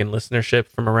uptick in listenership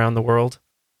from around the world?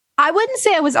 I wouldn't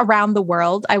say I was around the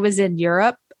world. I was in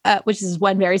Europe, which is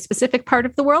one very specific part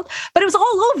of the world, but it was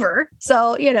all over.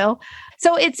 So, you know,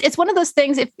 so it's one of those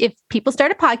things. If people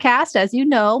start a podcast, as you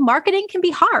know, marketing can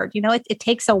be hard. You know, it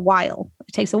takes a while.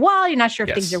 It takes a while. You're not sure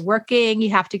if things are working.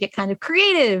 You have to get kind of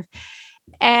creative.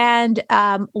 And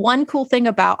one cool thing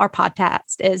about our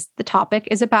podcast is the topic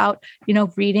is about, you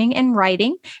know, reading and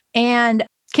writing. And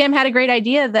Kim had a great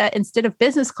idea that instead of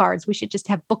business cards, we should just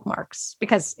have bookmarks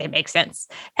because it makes sense.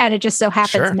 And it just so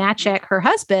happens Matchek, her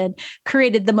husband,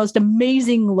 created the most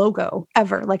amazing logo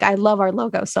ever. Like, I love our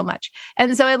logo so much.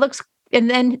 And so it looks, and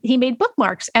then he made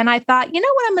bookmarks. And I thought, you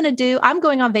know what I'm going to do? I'm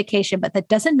going on vacation, but that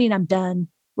doesn't mean I'm done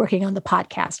working on the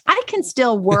podcast. I can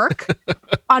still work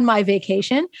on my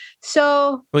vacation.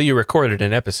 So, well, you recorded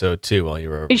an episode too while you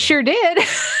were over there. Sure did.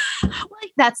 Well,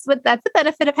 that's the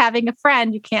benefit of having a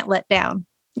friend you can't let down.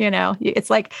 You know, it's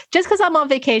like, just because I'm on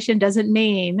vacation doesn't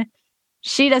mean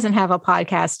she doesn't have a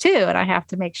podcast too. And I have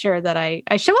to make sure that I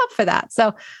show up for that.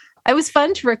 So it was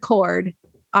fun to record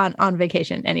on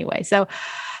vacation anyway. So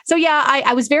yeah,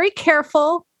 I was very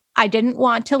careful. I didn't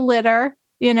want to litter,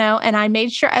 you know, and I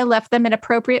made sure I left them in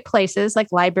appropriate places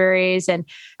like libraries, and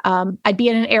I'd be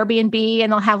in an Airbnb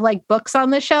and they'll have like books on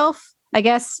the shelf. I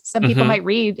guess some people might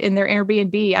read in their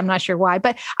Airbnb. I'm not sure why,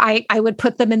 but I would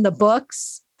put them in the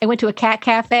books. I went to a cat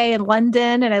cafe in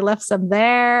London and I left some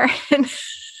there.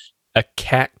 A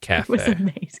cat cafe. It was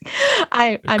amazing.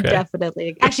 I'm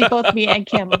definitely, actually both me and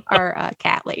Kim are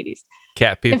cat ladies.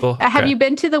 Cat people. Have you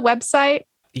been to the website?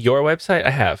 Your website? I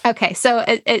have. Okay. So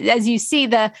as you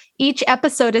see, each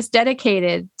episode is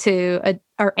dedicated to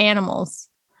our animals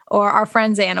or our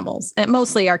friends' animals, and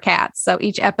mostly our cats. So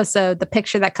each episode, the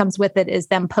picture that comes with it is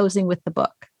them posing with the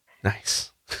book.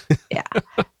 Nice. Yeah.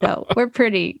 So we're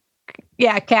pretty...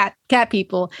 Yeah, cat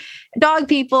people, dog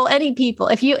people, any people.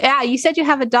 If you said you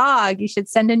have a dog, you should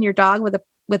send in your dog with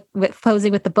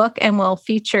posing with the book, and we'll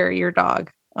feature your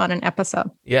dog on an episode.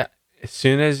 Yeah, as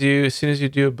soon as you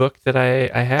do a book that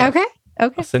I have, okay,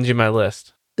 I'll send you my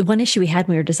list. The one issue we had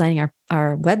when we were designing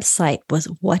our website was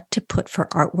what to put for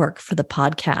artwork for the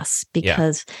podcasts,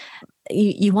 because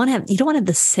you don't want to have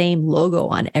the same logo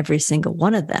on every single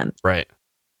one of them, right?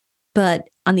 But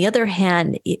on the other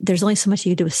hand, there's only so much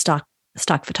you can do with stock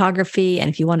photography. And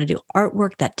if you want to do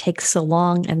artwork, that takes so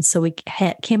long. And so we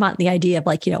came out with the idea of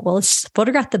like, you know, well, let's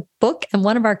photograph the book and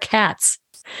one of our cats.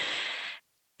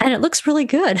 And it looks really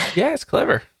good. Yeah, it's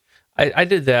clever. I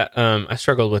did that. I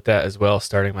struggled with that as well,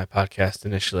 starting my podcast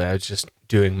initially. I was just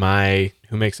doing my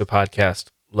Who Makes a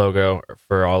Podcast logo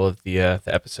for all of the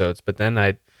episodes. But then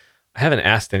I haven't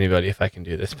asked anybody if I can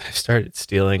do this, but I've started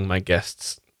stealing my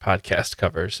guests' podcast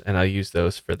covers, and I'll use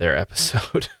those for their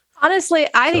episode. Honestly,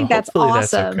 I think that's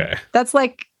awesome. That's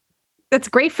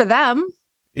great for them.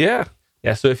 Yeah.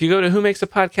 Yeah. So if you go to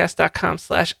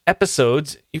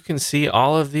whomakesapodcast.com/episodes, you can see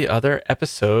all of the other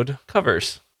episode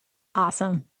covers.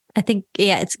 Awesome. I think,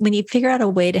 it's when you figure out a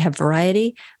way to have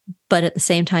variety, but at the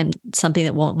same time, something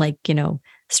that won't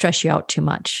stress you out too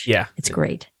much. Yeah. It's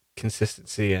great.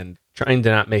 Consistency and trying to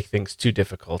not make things too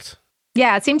difficult.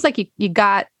 Yeah. It seems like you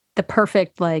got the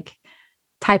perfect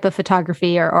type of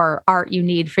photography or art you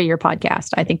need for your podcast.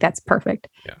 I think that's perfect.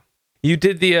 Yeah. You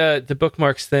did the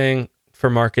bookmarks thing for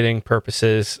marketing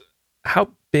purposes. How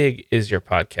big is your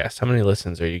podcast? How many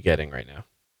listens are you getting right now?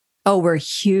 Oh, we're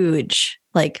huge.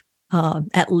 Like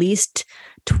at least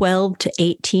 12 to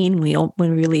 18 when we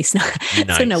release.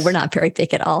 Nice. So no, we're not very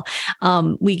big at all.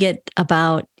 We get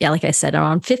about, like I said,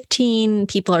 around 15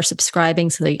 people are subscribing.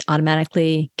 So they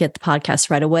automatically get the podcast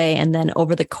right away. And then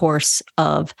over the course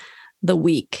of the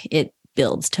week, it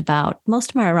builds to about,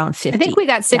 most of them are around 50. I think we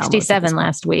got 67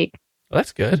 last week. Well,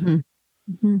 that's good. Mm-hmm.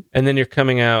 Mm-hmm. And then you're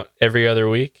coming out every other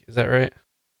week. Is that right?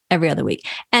 Every other week.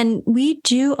 And we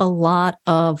do a lot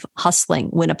of hustling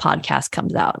when a podcast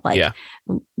comes out. If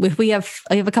I have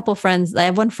a couple of friends. I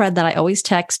have one friend that I always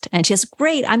text and she says,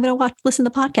 great, I'm going to listen to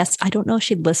the podcast. I don't know if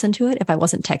she'd listen to it if I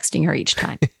wasn't texting her each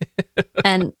time.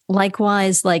 And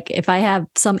likewise, if I have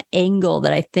some angle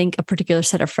that I think a particular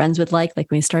set of friends would like when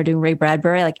we started doing Ray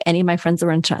Bradbury, any of my friends that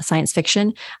were into science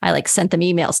fiction, I sent them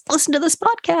emails, listen to this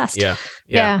podcast.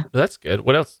 Yeah. Well, that's good.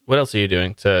 What else are you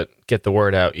doing to get the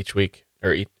word out each week?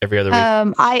 Or every other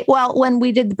week? When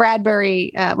we did the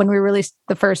Bradbury, when we released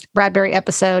the first Bradbury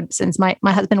episode, since my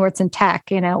husband works in tech,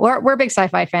 we're big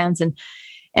sci-fi fans,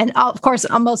 and of course,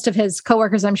 most of his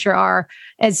coworkers, I'm sure, are.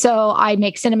 And so I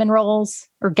make cinnamon rolls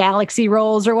or galaxy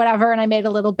rolls or whatever, and I made a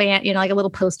little band, a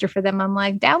little poster for them. I'm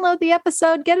like, download the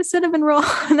episode, get a cinnamon roll,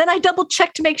 and then I double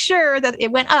check to make sure that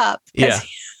it went up. Yeah.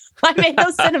 I made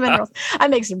those cinnamon rolls. I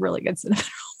make some really good cinnamon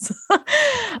rolls.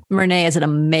 Renee is an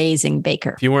amazing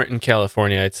baker. If you weren't in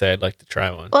California, I'd say I'd like to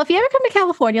try one. Well, if you ever come to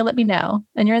California, let me know.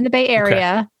 And you're in the Bay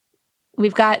Area.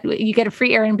 Okay. You get a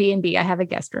free Airbnb. I have a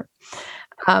guest room.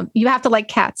 You have to like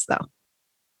cats, though.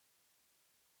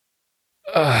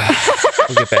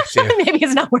 We'll get back to you. Maybe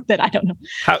it's not worth it. I don't know.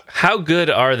 How good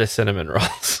are the cinnamon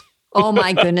rolls? Oh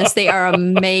my goodness, they are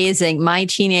amazing. My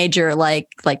teenager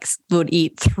would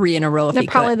eat 3 in a row. They're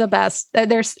probably the best.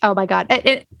 Oh my God.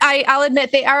 I'll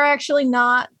admit they are actually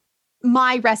not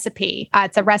my recipe.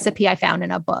 It's a recipe I found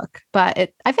in a book, but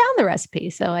I found the recipe,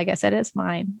 so I guess it is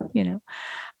mine. Do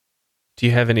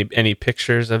you have any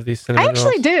pictures of these cinnamon rolls? I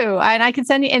actually do, and I can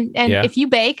send you. And if you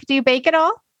bake, do you bake at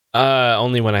all?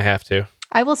 Only when I have to.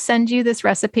 I will send you this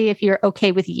recipe if you're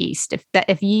okay with yeast.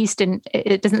 If yeast and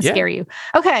it doesn't scare you.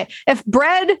 Okay. If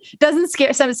bread doesn't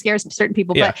scare, some scares certain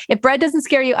people, but if bread doesn't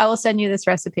scare you, I will send you this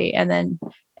recipe, and then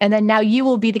now you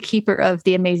will be the keeper of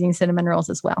the amazing cinnamon rolls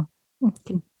as well.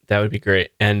 That would be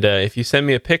great. And if you send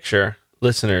me a picture,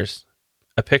 listeners,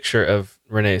 a picture of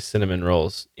Renee's cinnamon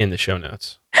rolls in the show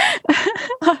notes.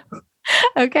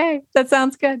 Okay, that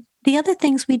sounds good. The other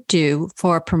things we do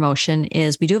for promotion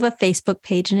is we do have a Facebook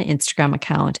page and an Instagram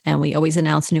account, and we always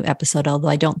announce a new episode, although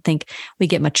I don't think we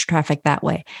get much traffic that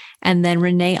way. And then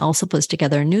Renee also puts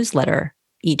together a newsletter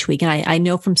each week. And I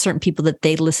know from certain people that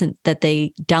they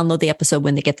download the episode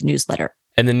when they get the newsletter.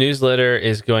 And the newsletter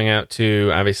is going out to,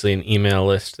 obviously, an email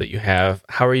list that you have.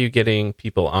 How are you getting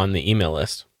people on the email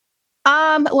list?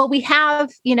 Well, we have,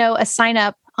 a sign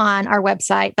up on our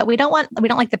website, but we don't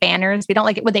like the banners. We don't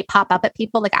like it when they pop up at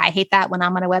people. I hate that when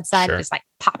I'm on a website, It just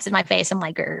pops in my face. I'm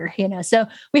like, so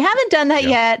we haven't done that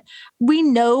yet. We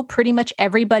know pretty much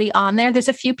everybody on there. There's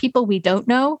a few people we don't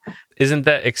know. Isn't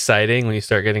that exciting when you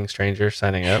start getting strangers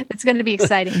signing up? It's going to be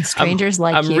exciting. Strangers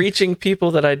I'm reaching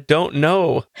people that I don't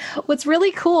know. What's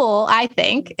really cool, I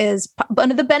think, is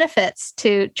one of the benefits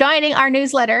to joining our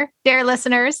newsletter, dear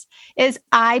listeners, is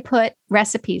I put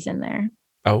recipes in there.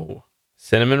 Oh,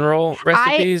 cinnamon roll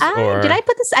recipes? Did I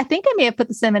put this? I think I may have put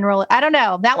the cinnamon roll. I don't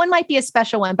know. That one might be a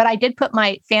special one, but I did put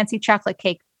my fancy chocolate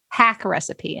cake hack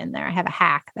recipe in there. I have a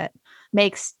hack that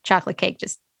makes chocolate cake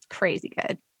just crazy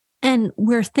good. And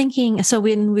we're thinking, so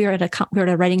when we were at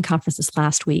a writing conference this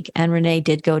last week, and Renee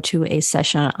did go to a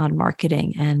session on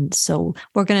marketing. And so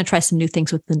we're going to try some new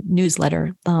things with the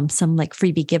newsletter, some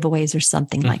freebie giveaways or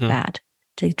something like that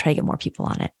to try to get more people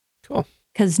on it. Cool.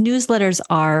 Because newsletters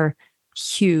are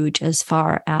huge as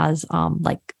far as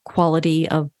quality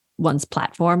of one's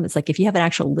platform. It's if you have an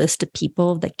actual list of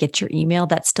people that get your email,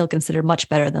 that's still considered much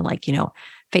better than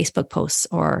Facebook posts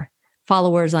or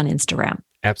followers on Instagram.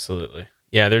 Absolutely.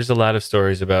 Yeah, there's a lot of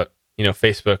stories about,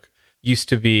 Facebook used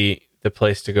to be the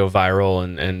place to go viral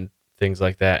and things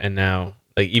like that. And now,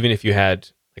 even if you had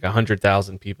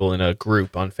 100,000 people in a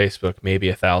group on Facebook, maybe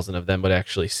 1,000 of them would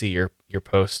actually see your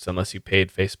posts unless you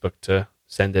paid Facebook to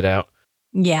send it out.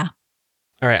 Yeah.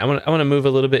 All right, I want to move a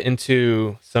little bit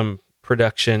into some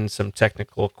production, some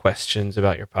technical questions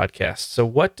about your podcast. So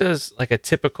what does a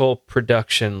typical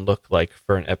production look like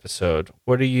for an episode?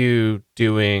 What are you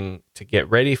doing to get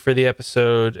ready for the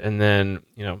episode? And then,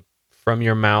 from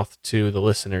your mouth to the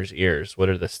listener's ears, what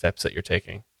are the steps that you're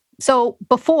taking? So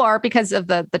before, because of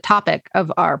the topic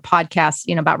of our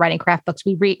podcast, about writing craft books,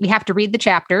 we have to read the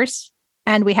chapters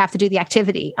and we have to do the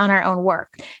activity on our own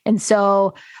work. And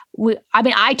so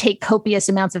I take copious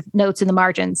amounts of notes in the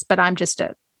margins, but I'm just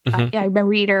a I'm a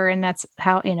reader, and that's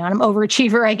how, and I'm an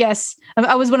overachiever, I guess.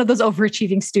 I was one of those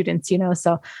overachieving students,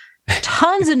 so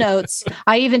tons of notes.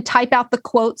 I even type out the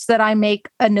quotes that I make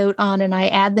a note on, and I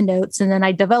add the notes, and then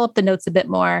I develop the notes a bit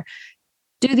more,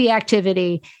 do the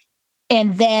activity,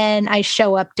 and then I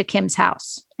show up to Kim's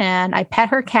house and I pet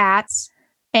her cats,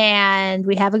 and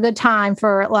we have a good time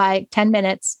for like 10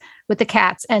 minutes with the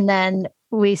cats, and then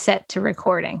we set to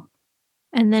recording.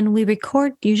 And then we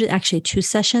record usually actually 2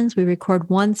 sessions. We record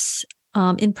once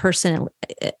in person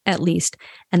at least,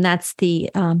 and that's the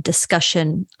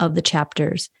discussion of the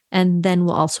chapters. And then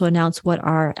we'll also announce what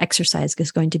our exercise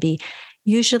is going to be.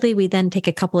 Usually we then take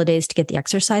a couple of days to get the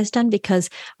exercise done because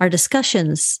our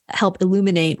discussions help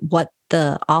illuminate what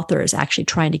the author is actually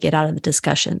trying to get out of the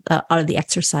discussion, out of the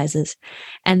exercises.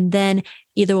 And then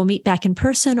either we'll meet back in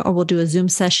person or we'll do a Zoom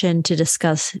session to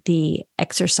discuss the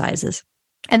exercises.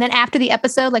 And then after the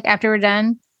episode, like after we're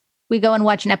done, we go and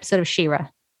watch an episode of She-Ra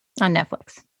on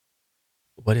Netflix.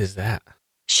 What is that?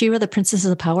 She-Ra, the Princess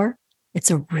of Power. It's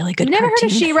a really good You've never cartoon.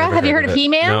 heard of She-Ra? Have you heard of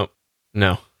He-Man?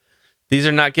 No. These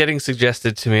are not getting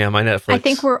suggested to me on my Netflix. I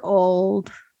think we're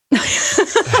old. I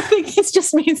think it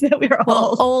just means that we're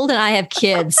old. Old, and I have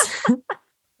kids.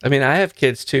 I mean, I have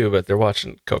kids too, but they're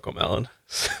watching Cocomelon.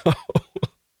 So. How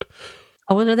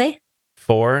old are they?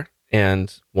 4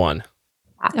 and 1.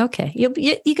 Okay,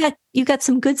 you got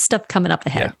some good stuff coming up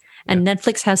ahead, and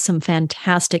Netflix has some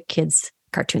fantastic kids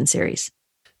cartoon series.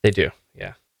 They do,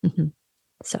 yeah. Mm-hmm.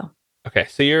 So okay,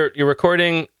 so you're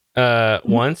recording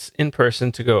once in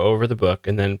person to go over the book,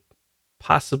 and then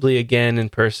possibly again in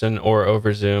person or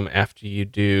over Zoom after you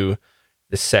do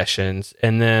the sessions,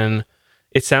 and then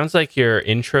it sounds like your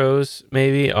intros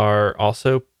maybe are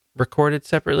also recorded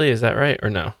separately. Is that right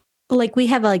or no? Like we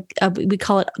have we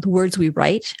call it the words we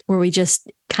write, where we just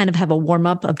kind of have a warm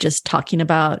up of just talking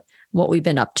about what we've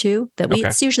been up to.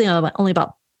 It's usually only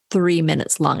about 3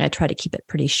 minutes long. I try to keep it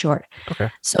pretty short. Okay.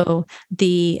 So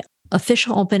the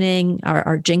official opening,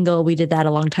 our jingle, we did that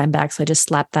a long time back. So I just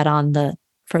slapped that on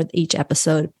for each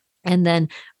episode, and then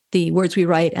the words we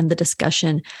write and the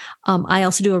discussion. I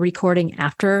also do a recording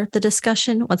after the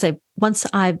discussion. Once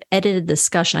I've edited the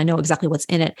discussion, I know exactly what's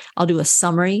in it. I'll do a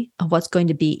summary of what's going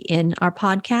to be in our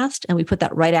podcast, and we put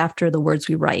that right after the words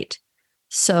we write.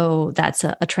 So that's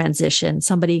a transition.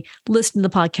 Somebody listening to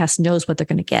the podcast knows what they're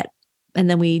going to get. And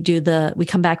then we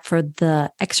come back for the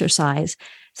exercise.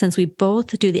 Since we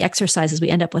both do the exercises, we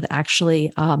end up with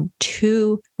actually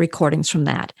 2 recordings from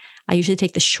that. I usually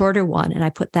take the shorter one and I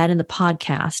put that in the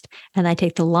podcast, and I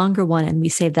take the longer one and we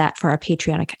save that for our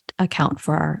Patreon account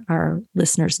for our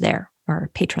listeners there, our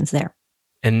patrons there.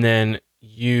 And then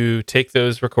you take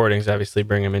those recordings, obviously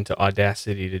bring them into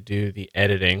Audacity to do the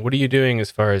editing. What are you doing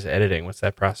as far as editing? What's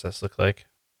that process look like?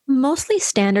 Mostly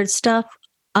standard stuff.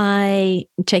 I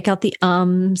take out the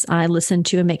I listen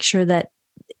to and make sure that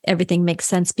everything makes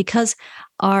sense, because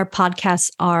our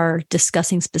podcasts are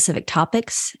discussing specific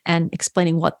topics and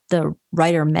explaining what the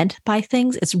writer meant by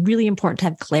things. It's really important to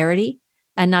have clarity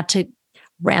and not to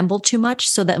ramble too much,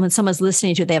 so that when someone's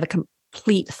listening to it, they have a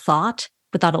complete thought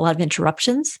without a lot of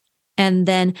interruptions. And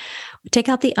then take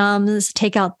out the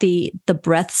take out the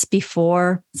breaths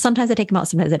before. Sometimes I take them out,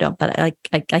 sometimes I don't, but I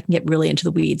can get really into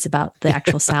the weeds about the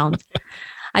actual sound.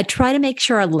 I try to make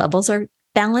sure our levels are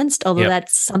balanced, although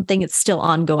that's something that's still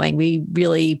ongoing.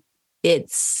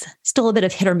 It's still a bit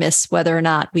of hit or miss whether or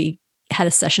not we had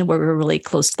a session where we were really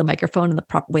close to the microphone in the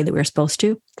proper way that we were supposed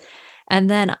to. And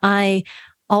then I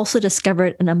also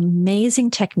discovered an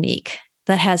amazing technique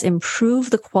that has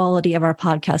improved the quality of our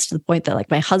podcast to the point that,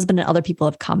 like, my husband and other people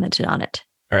have commented on it.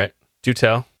 All right. Do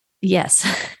tell. Yes.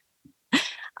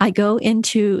 I go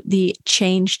into the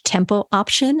change tempo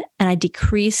option and I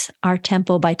decrease our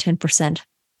tempo by 10%.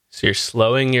 So you're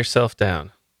slowing yourself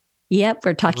down. Yep.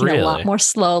 We're talking a lot more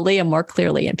slowly and more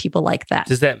clearly, and people like that.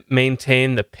 Does that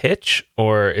maintain the pitch,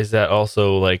 or is that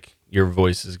also like your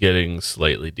voice is getting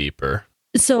slightly deeper?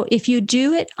 So if you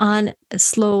do it on a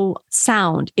slow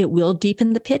sound, it will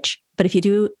deepen the pitch. But if you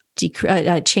do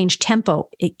change tempo,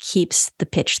 it keeps the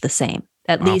pitch the same,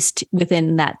 at least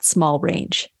within that small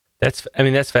range.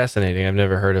 That's fascinating. I've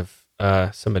never heard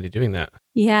of somebody doing that.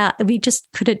 Yeah, we just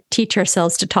couldn't teach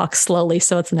ourselves to talk slowly,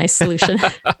 so it's a nice solution.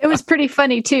 It was pretty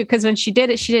funny too, because when she did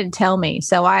it, she didn't tell me.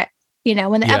 So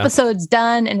when the episode's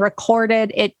done and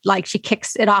recorded, she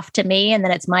kicks it off to me, and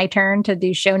then it's my turn to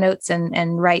do show notes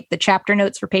and write the chapter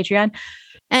notes for Patreon.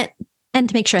 And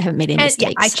to make sure I haven't made any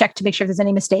mistakes. Yeah, I check to make sure if there's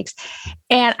any mistakes.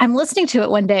 And I'm listening to it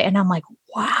one day and I'm like,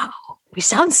 wow, we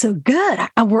sound so good.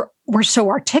 We're so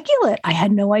articulate. I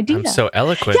had no idea. I'm so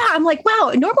eloquent. Yeah, I'm like,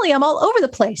 wow, normally I'm all over the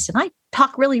place and I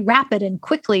talk really rapid and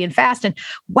quickly and fast. And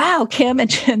wow, Kim.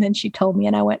 And then she told me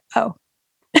and I went, oh.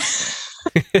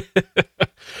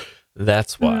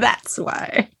 That's why.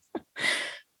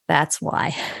 That's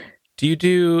why. Do you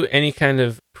do any kind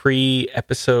of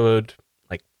pre-episode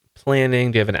like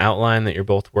planning? Do you have an outline that you're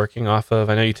both working off of?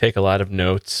 I know you take a lot of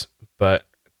notes, but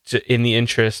in the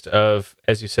interest of,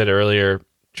 as you said earlier,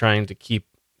 trying to keep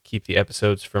the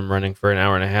episodes from running for an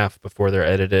hour and a half before they're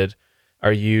edited,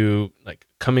 are you like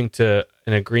coming to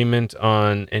an agreement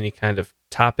on any kind of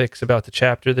topics about the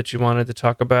chapter that you wanted to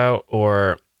talk about,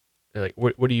 or like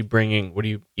what are you bringing? What are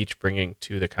you each bringing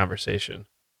to the conversation?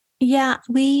 Yeah,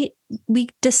 we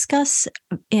discuss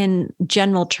in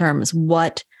general terms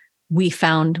what we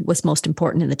found was most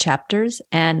important in the chapters,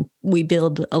 and we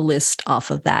build a list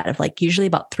off of that of like usually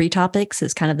about 3 topics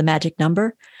is kind of the magic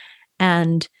number.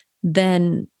 And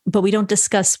then, but we don't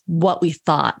discuss what we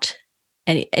thought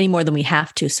any more than we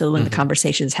have to. So when the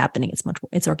conversation is happening,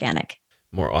 it's organic.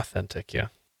 More authentic, yeah.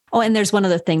 Oh, and there's one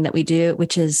other thing that we do,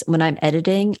 which is when I'm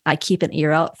editing, I keep an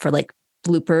ear out for like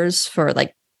bloopers for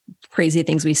like crazy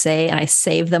things we say, and I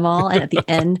save them all. And at the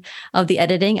end of the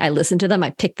editing, I listen to them.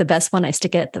 I pick the best one. I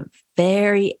stick it at the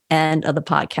very end of the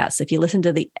podcast. So if you listen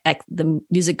to the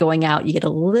music going out, you get a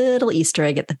little Easter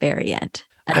egg at the very end.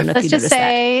 I don't know if you noticed that. Let's just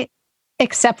say,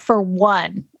 except for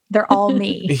one, they're all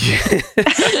me.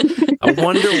 I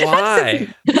wonder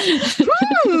why.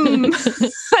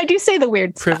 I do say the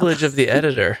weird privilege stuff. Of the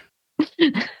editor.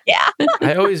 Yeah.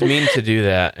 I always mean to do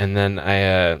that, and then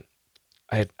I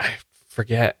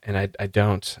forget, and I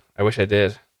don't. I wish I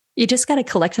did. You just got to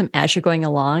collect them as you're going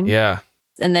along. Yeah.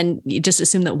 And then you just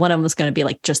assume that one of them is going to be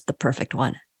like just the perfect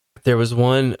one. There was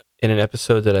one in an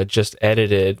episode that I just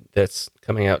edited that's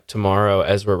coming out tomorrow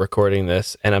as we're recording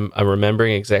this, and I'm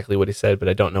remembering exactly what he said, but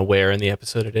I don't know where in the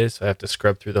episode it is, so I have to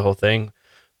scrub through the whole thing.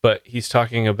 But he's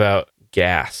talking about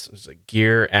gas. It's like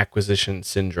gear acquisition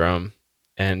syndrome,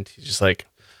 and he's just like,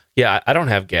 yeah, I don't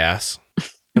have gas.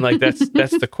 And like that's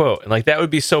the quote. And like that would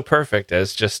be so perfect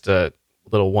as just a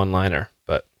little one-liner,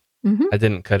 but I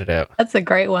didn't cut it out. That's a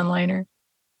great one-liner.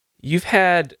 You've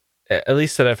had, at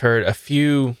least that I've heard, a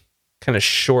few kind of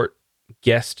short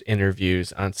guest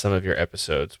interviews on some of your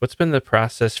episodes. What's been the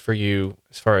process for you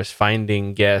as far as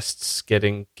finding guests,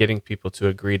 getting people to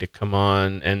agree to come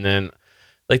on, and then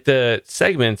like the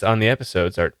segments on the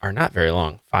episodes are not very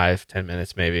long, 5-10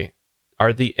 minutes maybe.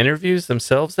 Are the interviews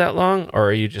themselves that long, or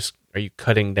are you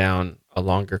cutting down a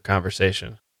longer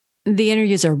conversation? The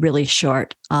interviews are really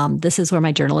short. This is where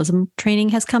my journalism training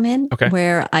has come in,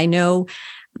 where I know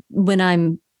when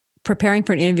I'm preparing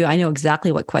for an interview, I know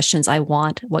exactly what questions I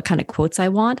want, what kind of quotes I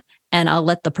want, and I'll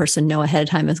let the person know ahead of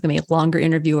time if it's going to be a longer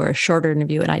interview or a shorter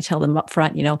interview. And I tell them up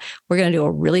front, we're going to do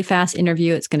a really fast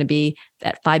interview. It's going to be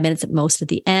at 5 minutes at most at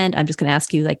the end. I'm just going to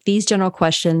ask you like these general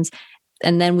questions.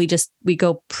 And then we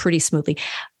go pretty smoothly.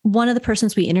 One of the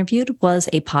persons we interviewed was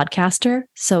a podcaster.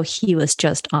 So he was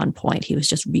just on point. He was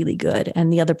just really good.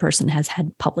 And the other person has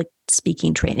had public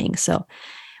speaking training. So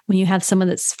when you have someone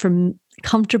that's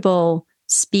comfortable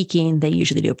speaking, they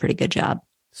usually do a pretty good job.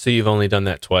 So you've only done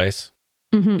that twice?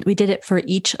 We did it for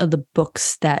each of the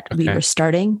books that we were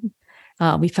starting.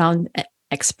 We found an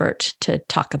expert to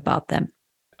talk about them.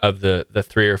 Of the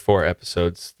 3 or 4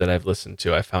 episodes that I've listened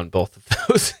to, I found both of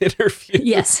those interviews.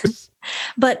 Yes.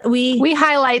 But we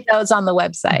highlight those on the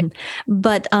website.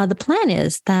 But the plan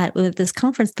is that with this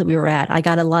conference that we were at, I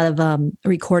got a lot of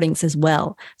recordings as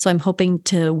well. So I'm hoping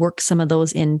to work some of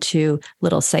those into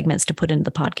little segments to put into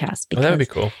the podcast. Because, that would be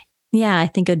cool. Yeah, I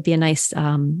think it'd be a nice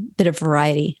bit of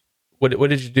variety.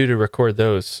 What did you do to record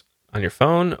those? On your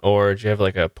phone, or do you have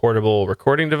like a portable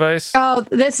recording device? Oh,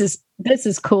 this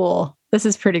is cool. This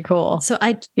is pretty cool. So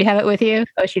you have it with you?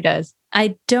 Oh, she does.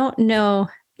 I don't know.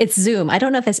 It's Zoom. I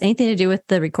don't know if it has anything to do with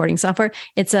the recording software.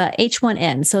 It's a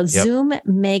H1N. So Zoom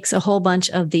makes a whole bunch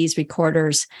of these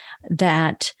recorders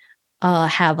that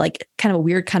have like kind of a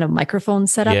weird kind of microphone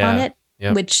set up on it,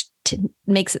 which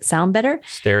makes it sound better.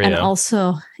 Stereo. And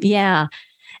also, Yeah.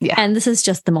 And this is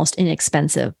just the most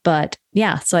inexpensive. But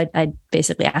so I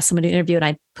basically asked someone to interview and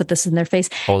I put this in their face.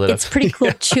 It's pretty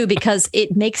cool too, because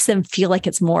it makes them feel like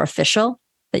it's more official,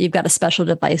 that you've got a special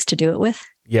device to do it with.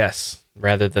 Yes.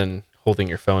 Rather than holding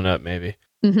your phone up, maybe.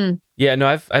 Mm-hmm. Yeah, no,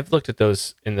 I've looked at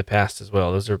those in the past as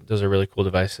well. Those are really cool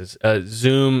devices.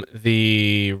 Zoom,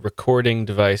 the recording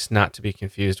device, not to be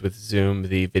confused with Zoom,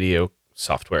 the video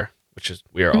software, which is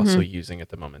we are also using at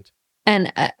the moment.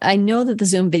 And I know that the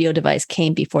Zoom video device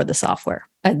came before the software,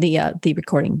 the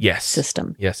recording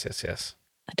system. Yes.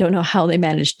 I don't know how they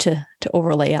managed to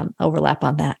overlap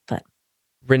on that, but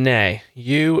Renee,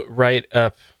 you write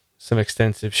up some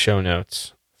extensive show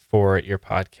notes for your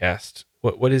podcast.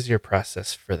 What is your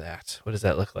process for that? What does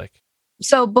that look like?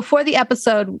 So before the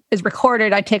episode is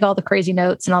recorded, I take all the crazy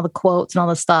notes and all the quotes and all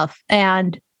the stuff.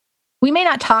 And we may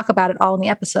not talk about it all in the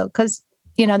episode because,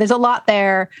 there's a lot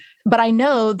there. But I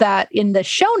know that in the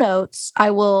show notes,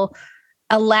 I will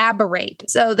elaborate.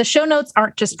 So the show notes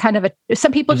aren't just kind of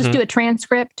some people just do a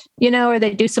transcript, or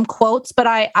they do some quotes, but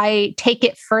I take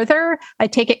it further. I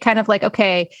take it kind of like,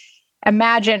 okay,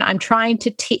 imagine I'm trying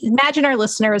to imagine our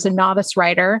listener is a novice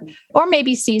writer or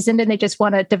maybe seasoned and they just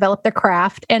want to develop their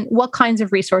craft and what kinds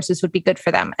of resources would be good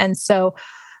for them. And so,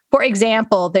 for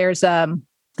example, there's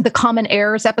the common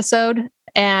errors episode,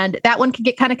 and that one can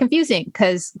get kind of confusing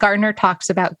because Gardner talks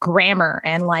about grammar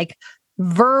and like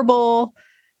verbals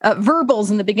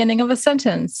in the beginning of a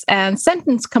sentence and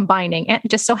sentence combining. And it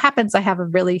just so happens I have a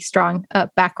really strong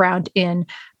background in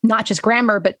not just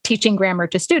grammar, but teaching grammar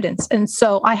to students. And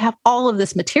so I have all of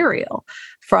this material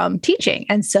from teaching.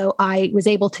 And so I was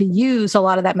able to use a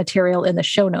lot of that material in the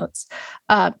show notes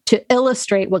to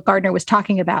illustrate what Gardner was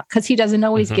talking about, because he doesn't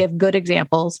always give good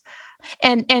examples.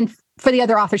 And for the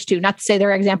other authors too, not to say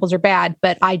their examples are bad,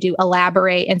 but I do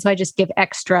elaborate. And so I just give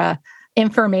extra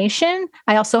information.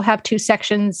 I also have 2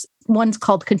 sections. One's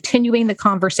called continuing the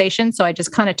conversation. So I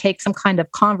just kind of take some kind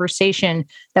of conversation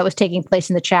that was taking place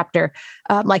in the chapter.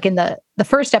 Like in the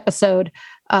first episode,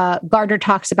 Gardner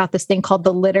talks about this thing called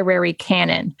the literary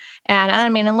canon. And I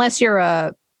mean, unless you're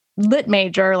a lit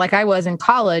major like I was in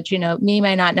college, me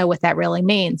may not know what that really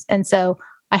means. And so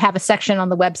I have a section on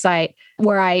the website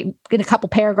where in a couple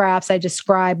paragraphs, I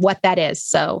describe what that is.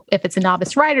 So if it's a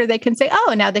novice writer, they can say,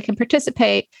 oh, now they can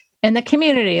participate in the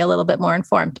community a little bit more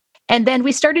informed. And then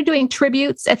we started doing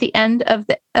tributes at the end of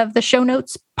the show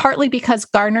notes, partly because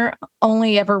Gardner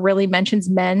only ever really mentions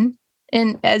men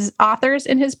as authors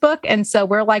in his book. And so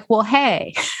we're like, well,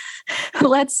 hey,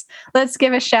 let's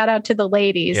give a shout out to the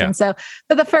ladies. Yeah. And so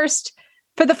for the first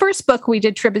book, we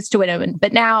did tributes to women,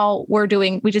 but now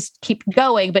we just keep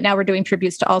going, but now we're doing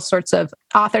tributes to all sorts of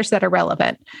authors that are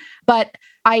relevant. But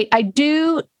I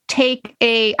do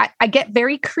I get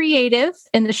very creative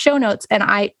in the show notes and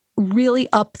I really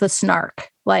up the snark.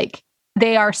 Like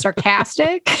they are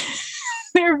sarcastic.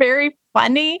 They're very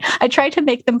funny. I try to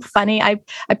make them funny. I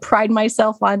pride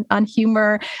myself on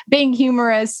humor, being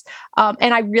humorous.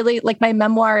 And I really like my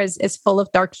memoir is full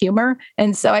of dark humor.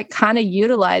 And so I kind of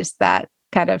utilize that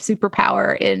kind of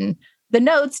superpower in the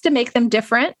notes to make them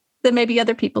different than maybe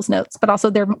other people's notes, but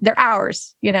also they're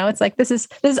ours. It's like, this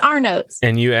is our notes.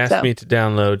 And you asked me to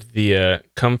download the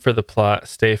come for the plot,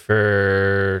 stay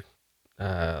for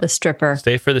the stripper.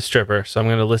 Stay for the stripper. So I'm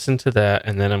going to listen to that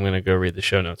and then I'm going to go read the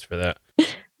show notes for that.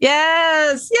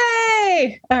 Yes.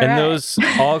 Yay. All right. Those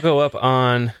all go up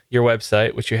on your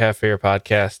website, which you have for your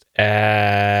podcast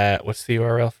at, what's the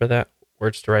URL for that?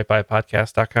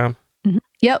 words2writebypodcast.com. Mm-hmm.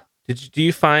 Yep. Do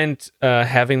you find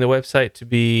having the website to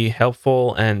be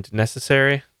helpful and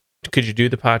necessary? Could you do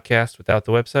the podcast without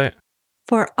the website?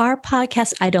 For our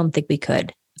podcast, I don't think we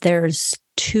could. There's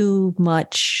too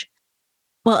much.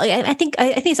 Well, I think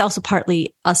it's also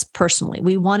partly us personally.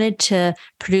 We wanted to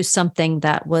produce something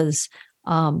that was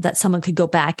that someone could go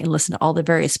back and listen to all the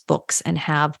various books and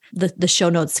have the show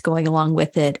notes going along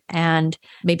with it, and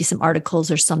maybe some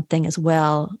articles or something as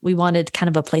well. We wanted kind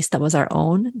of a place that was our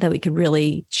own, that we could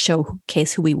really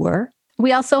showcase who we were.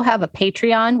 We also have a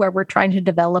Patreon where we're trying to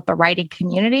develop a writing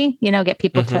community, get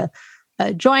people to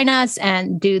join us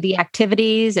and do the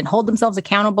activities and hold themselves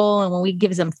accountable. And when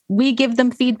we give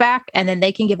them feedback, and then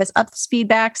they can give us us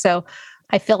feedback. So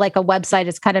I feel like a website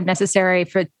is kind of necessary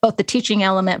for both the teaching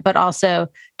element, but also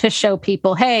to show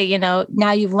people, hey,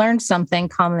 now you've learned something,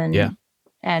 come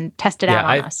and test it out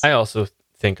on us. I also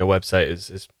think a website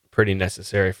is pretty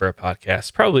necessary for a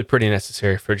podcast, probably pretty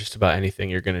necessary for just about anything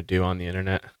you're going to do on the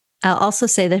internet. I'll also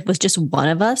say that if it was just one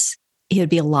of us, it would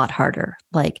be a lot harder.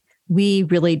 Like, we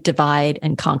really divide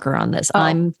and conquer on this.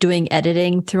 I'm doing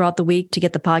editing throughout the week to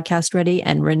get the podcast ready,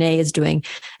 and Renee is doing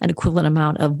an equivalent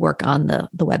amount of work on the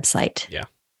website. Yeah.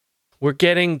 We're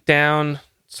getting down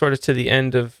sort of to the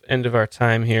end of our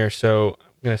time here, so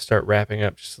I'm going to start wrapping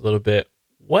up just a little bit.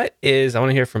 I want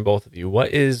to hear from both of you,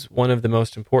 what is one of the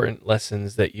most important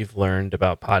lessons that you've learned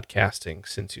about podcasting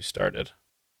since you started?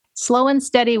 Slow and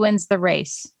steady wins the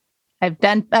race. I've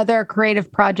done other creative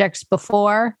projects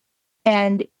before,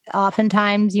 and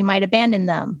oftentimes you might abandon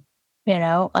them,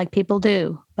 like people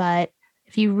do. But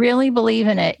if you really believe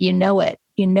in it, you know it.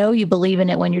 You believe in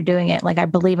it when you're doing it. Like, I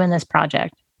believe in this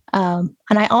project. And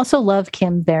I also love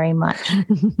Kim very much.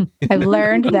 I've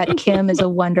learned that Kim is a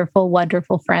wonderful,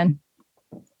 wonderful friend.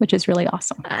 which is really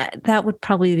awesome. That would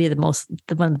probably be one of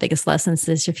the biggest lessons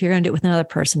is if you're going to do it with another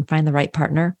person, find the right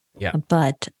partner. Yeah.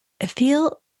 But I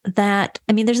feel that,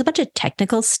 there's a bunch of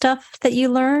technical stuff that you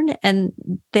learn and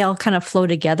they all kind of flow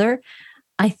together.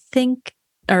 I think,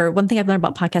 or one thing I've learned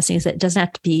about podcasting is that it doesn't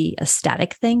have to be a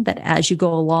static thing, that as you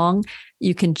go along,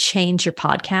 you can change your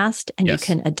podcast and you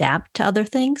can adapt to other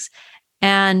things.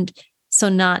 And so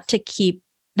not to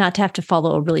have to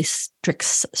follow a really strict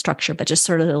structure, but just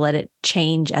sort of to let it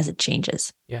change as it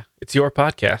changes. Yeah. It's your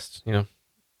podcast.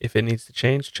 If it needs to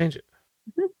change it.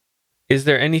 Mm-hmm. Is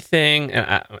there anything,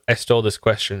 and I stole this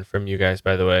question from you guys,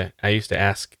 by the way. I used to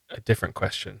ask a different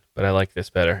question, but I like this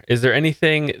better. Is there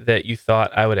anything that you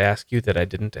thought I would ask you that I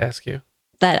didn't ask you?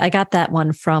 That I got that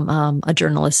one from a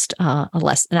journalist, from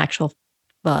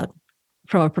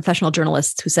a professional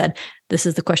journalist who said, this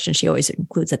is the question she always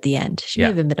includes at the end. She may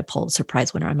have been a Pulitzer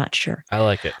Prize winner. I'm not sure. I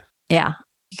like it. Yeah.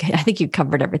 I think you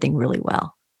covered everything really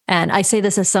well. And I say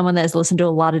this as someone that has listened to a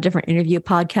lot of different interview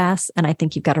podcasts, and I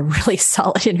think you've got a really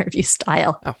solid interview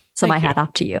style. Oh, so my hat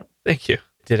off to you. Thank you.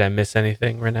 Did I miss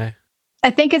anything, Renee?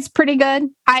 I think it's pretty good.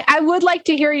 I would like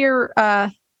to hear your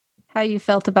how you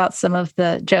felt about some of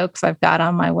the jokes I've got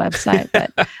on my website,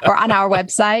 or on our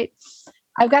website.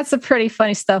 I've got some pretty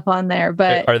funny stuff on there.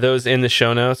 But are those in the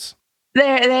show notes?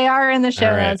 They are in the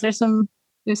show notes. There's some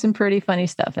pretty funny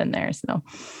stuff in there. So.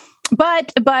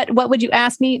 But what would you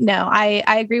ask me? No, I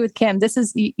agree with Kim.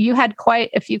 You had quite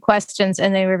a few questions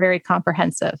and they were very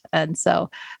comprehensive. And so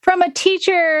from a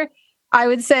teacher, I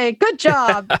would say, good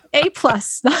job, A+.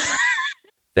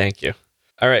 Thank you.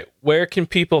 All right. Where can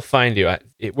people find you?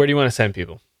 Where do you want to send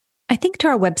people? I think to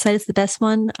our website is the best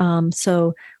one.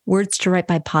 So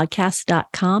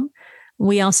wordstowritebypodcast.com.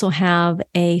 We also have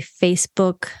a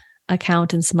Facebook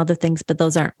account and some other things, but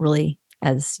those aren't really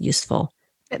as useful.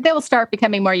 They will start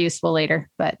becoming more useful later,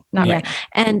 but not right now.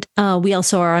 And we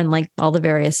also are on all the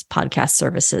various podcast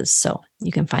services, so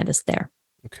you can find us there.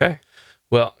 Okay.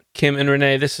 Well, Kim and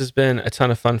Renee, this has been a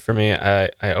ton of fun for me. I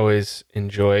always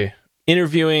enjoy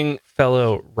interviewing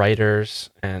fellow writers,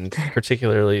 and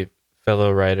particularly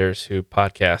fellow writers who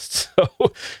podcast.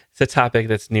 So it's a topic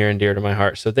that's near and dear to my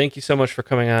heart. So thank you so much for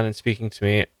coming on and speaking to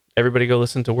me. Everybody go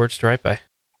listen to Words to Write By.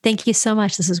 Thank you so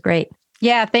much. This is great.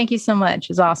 Yeah, thank you so much.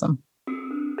 It's awesome.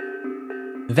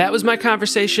 That was my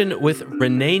conversation with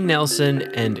Renee Nelson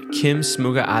and Kim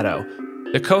Smuga-Otto,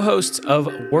 the co-hosts of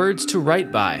Words to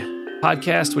Write By,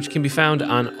 podcast which can be found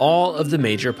on all of the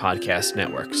major podcast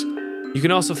networks. You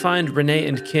can also find Renee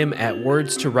and Kim at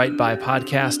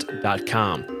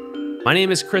wordstowritebypodcast.com. My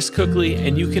name is Chris Cookley,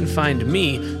 and you can find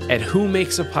me at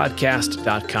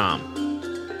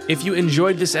whomakesapodcast.com. If you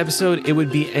enjoyed this episode, it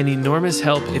would be an enormous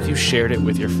help if you shared it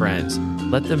with your friends.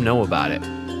 Let them know about it.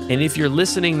 And if you're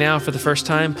listening now for the first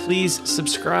time, please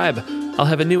subscribe. I'll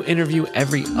have a new interview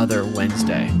every other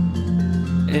Wednesday.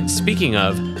 And speaking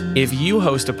of, if you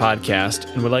host a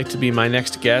podcast and would like to be my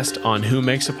next guest on Who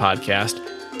Makes a Podcast,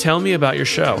 tell me about your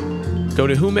show. Go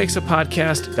to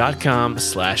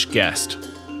whomakesapodcast.com/guest.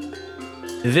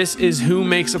 This is Who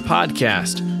Makes a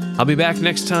Podcast. I'll be back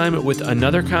next time with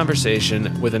another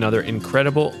conversation with another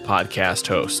incredible podcast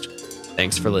host.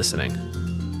 Thanks for listening.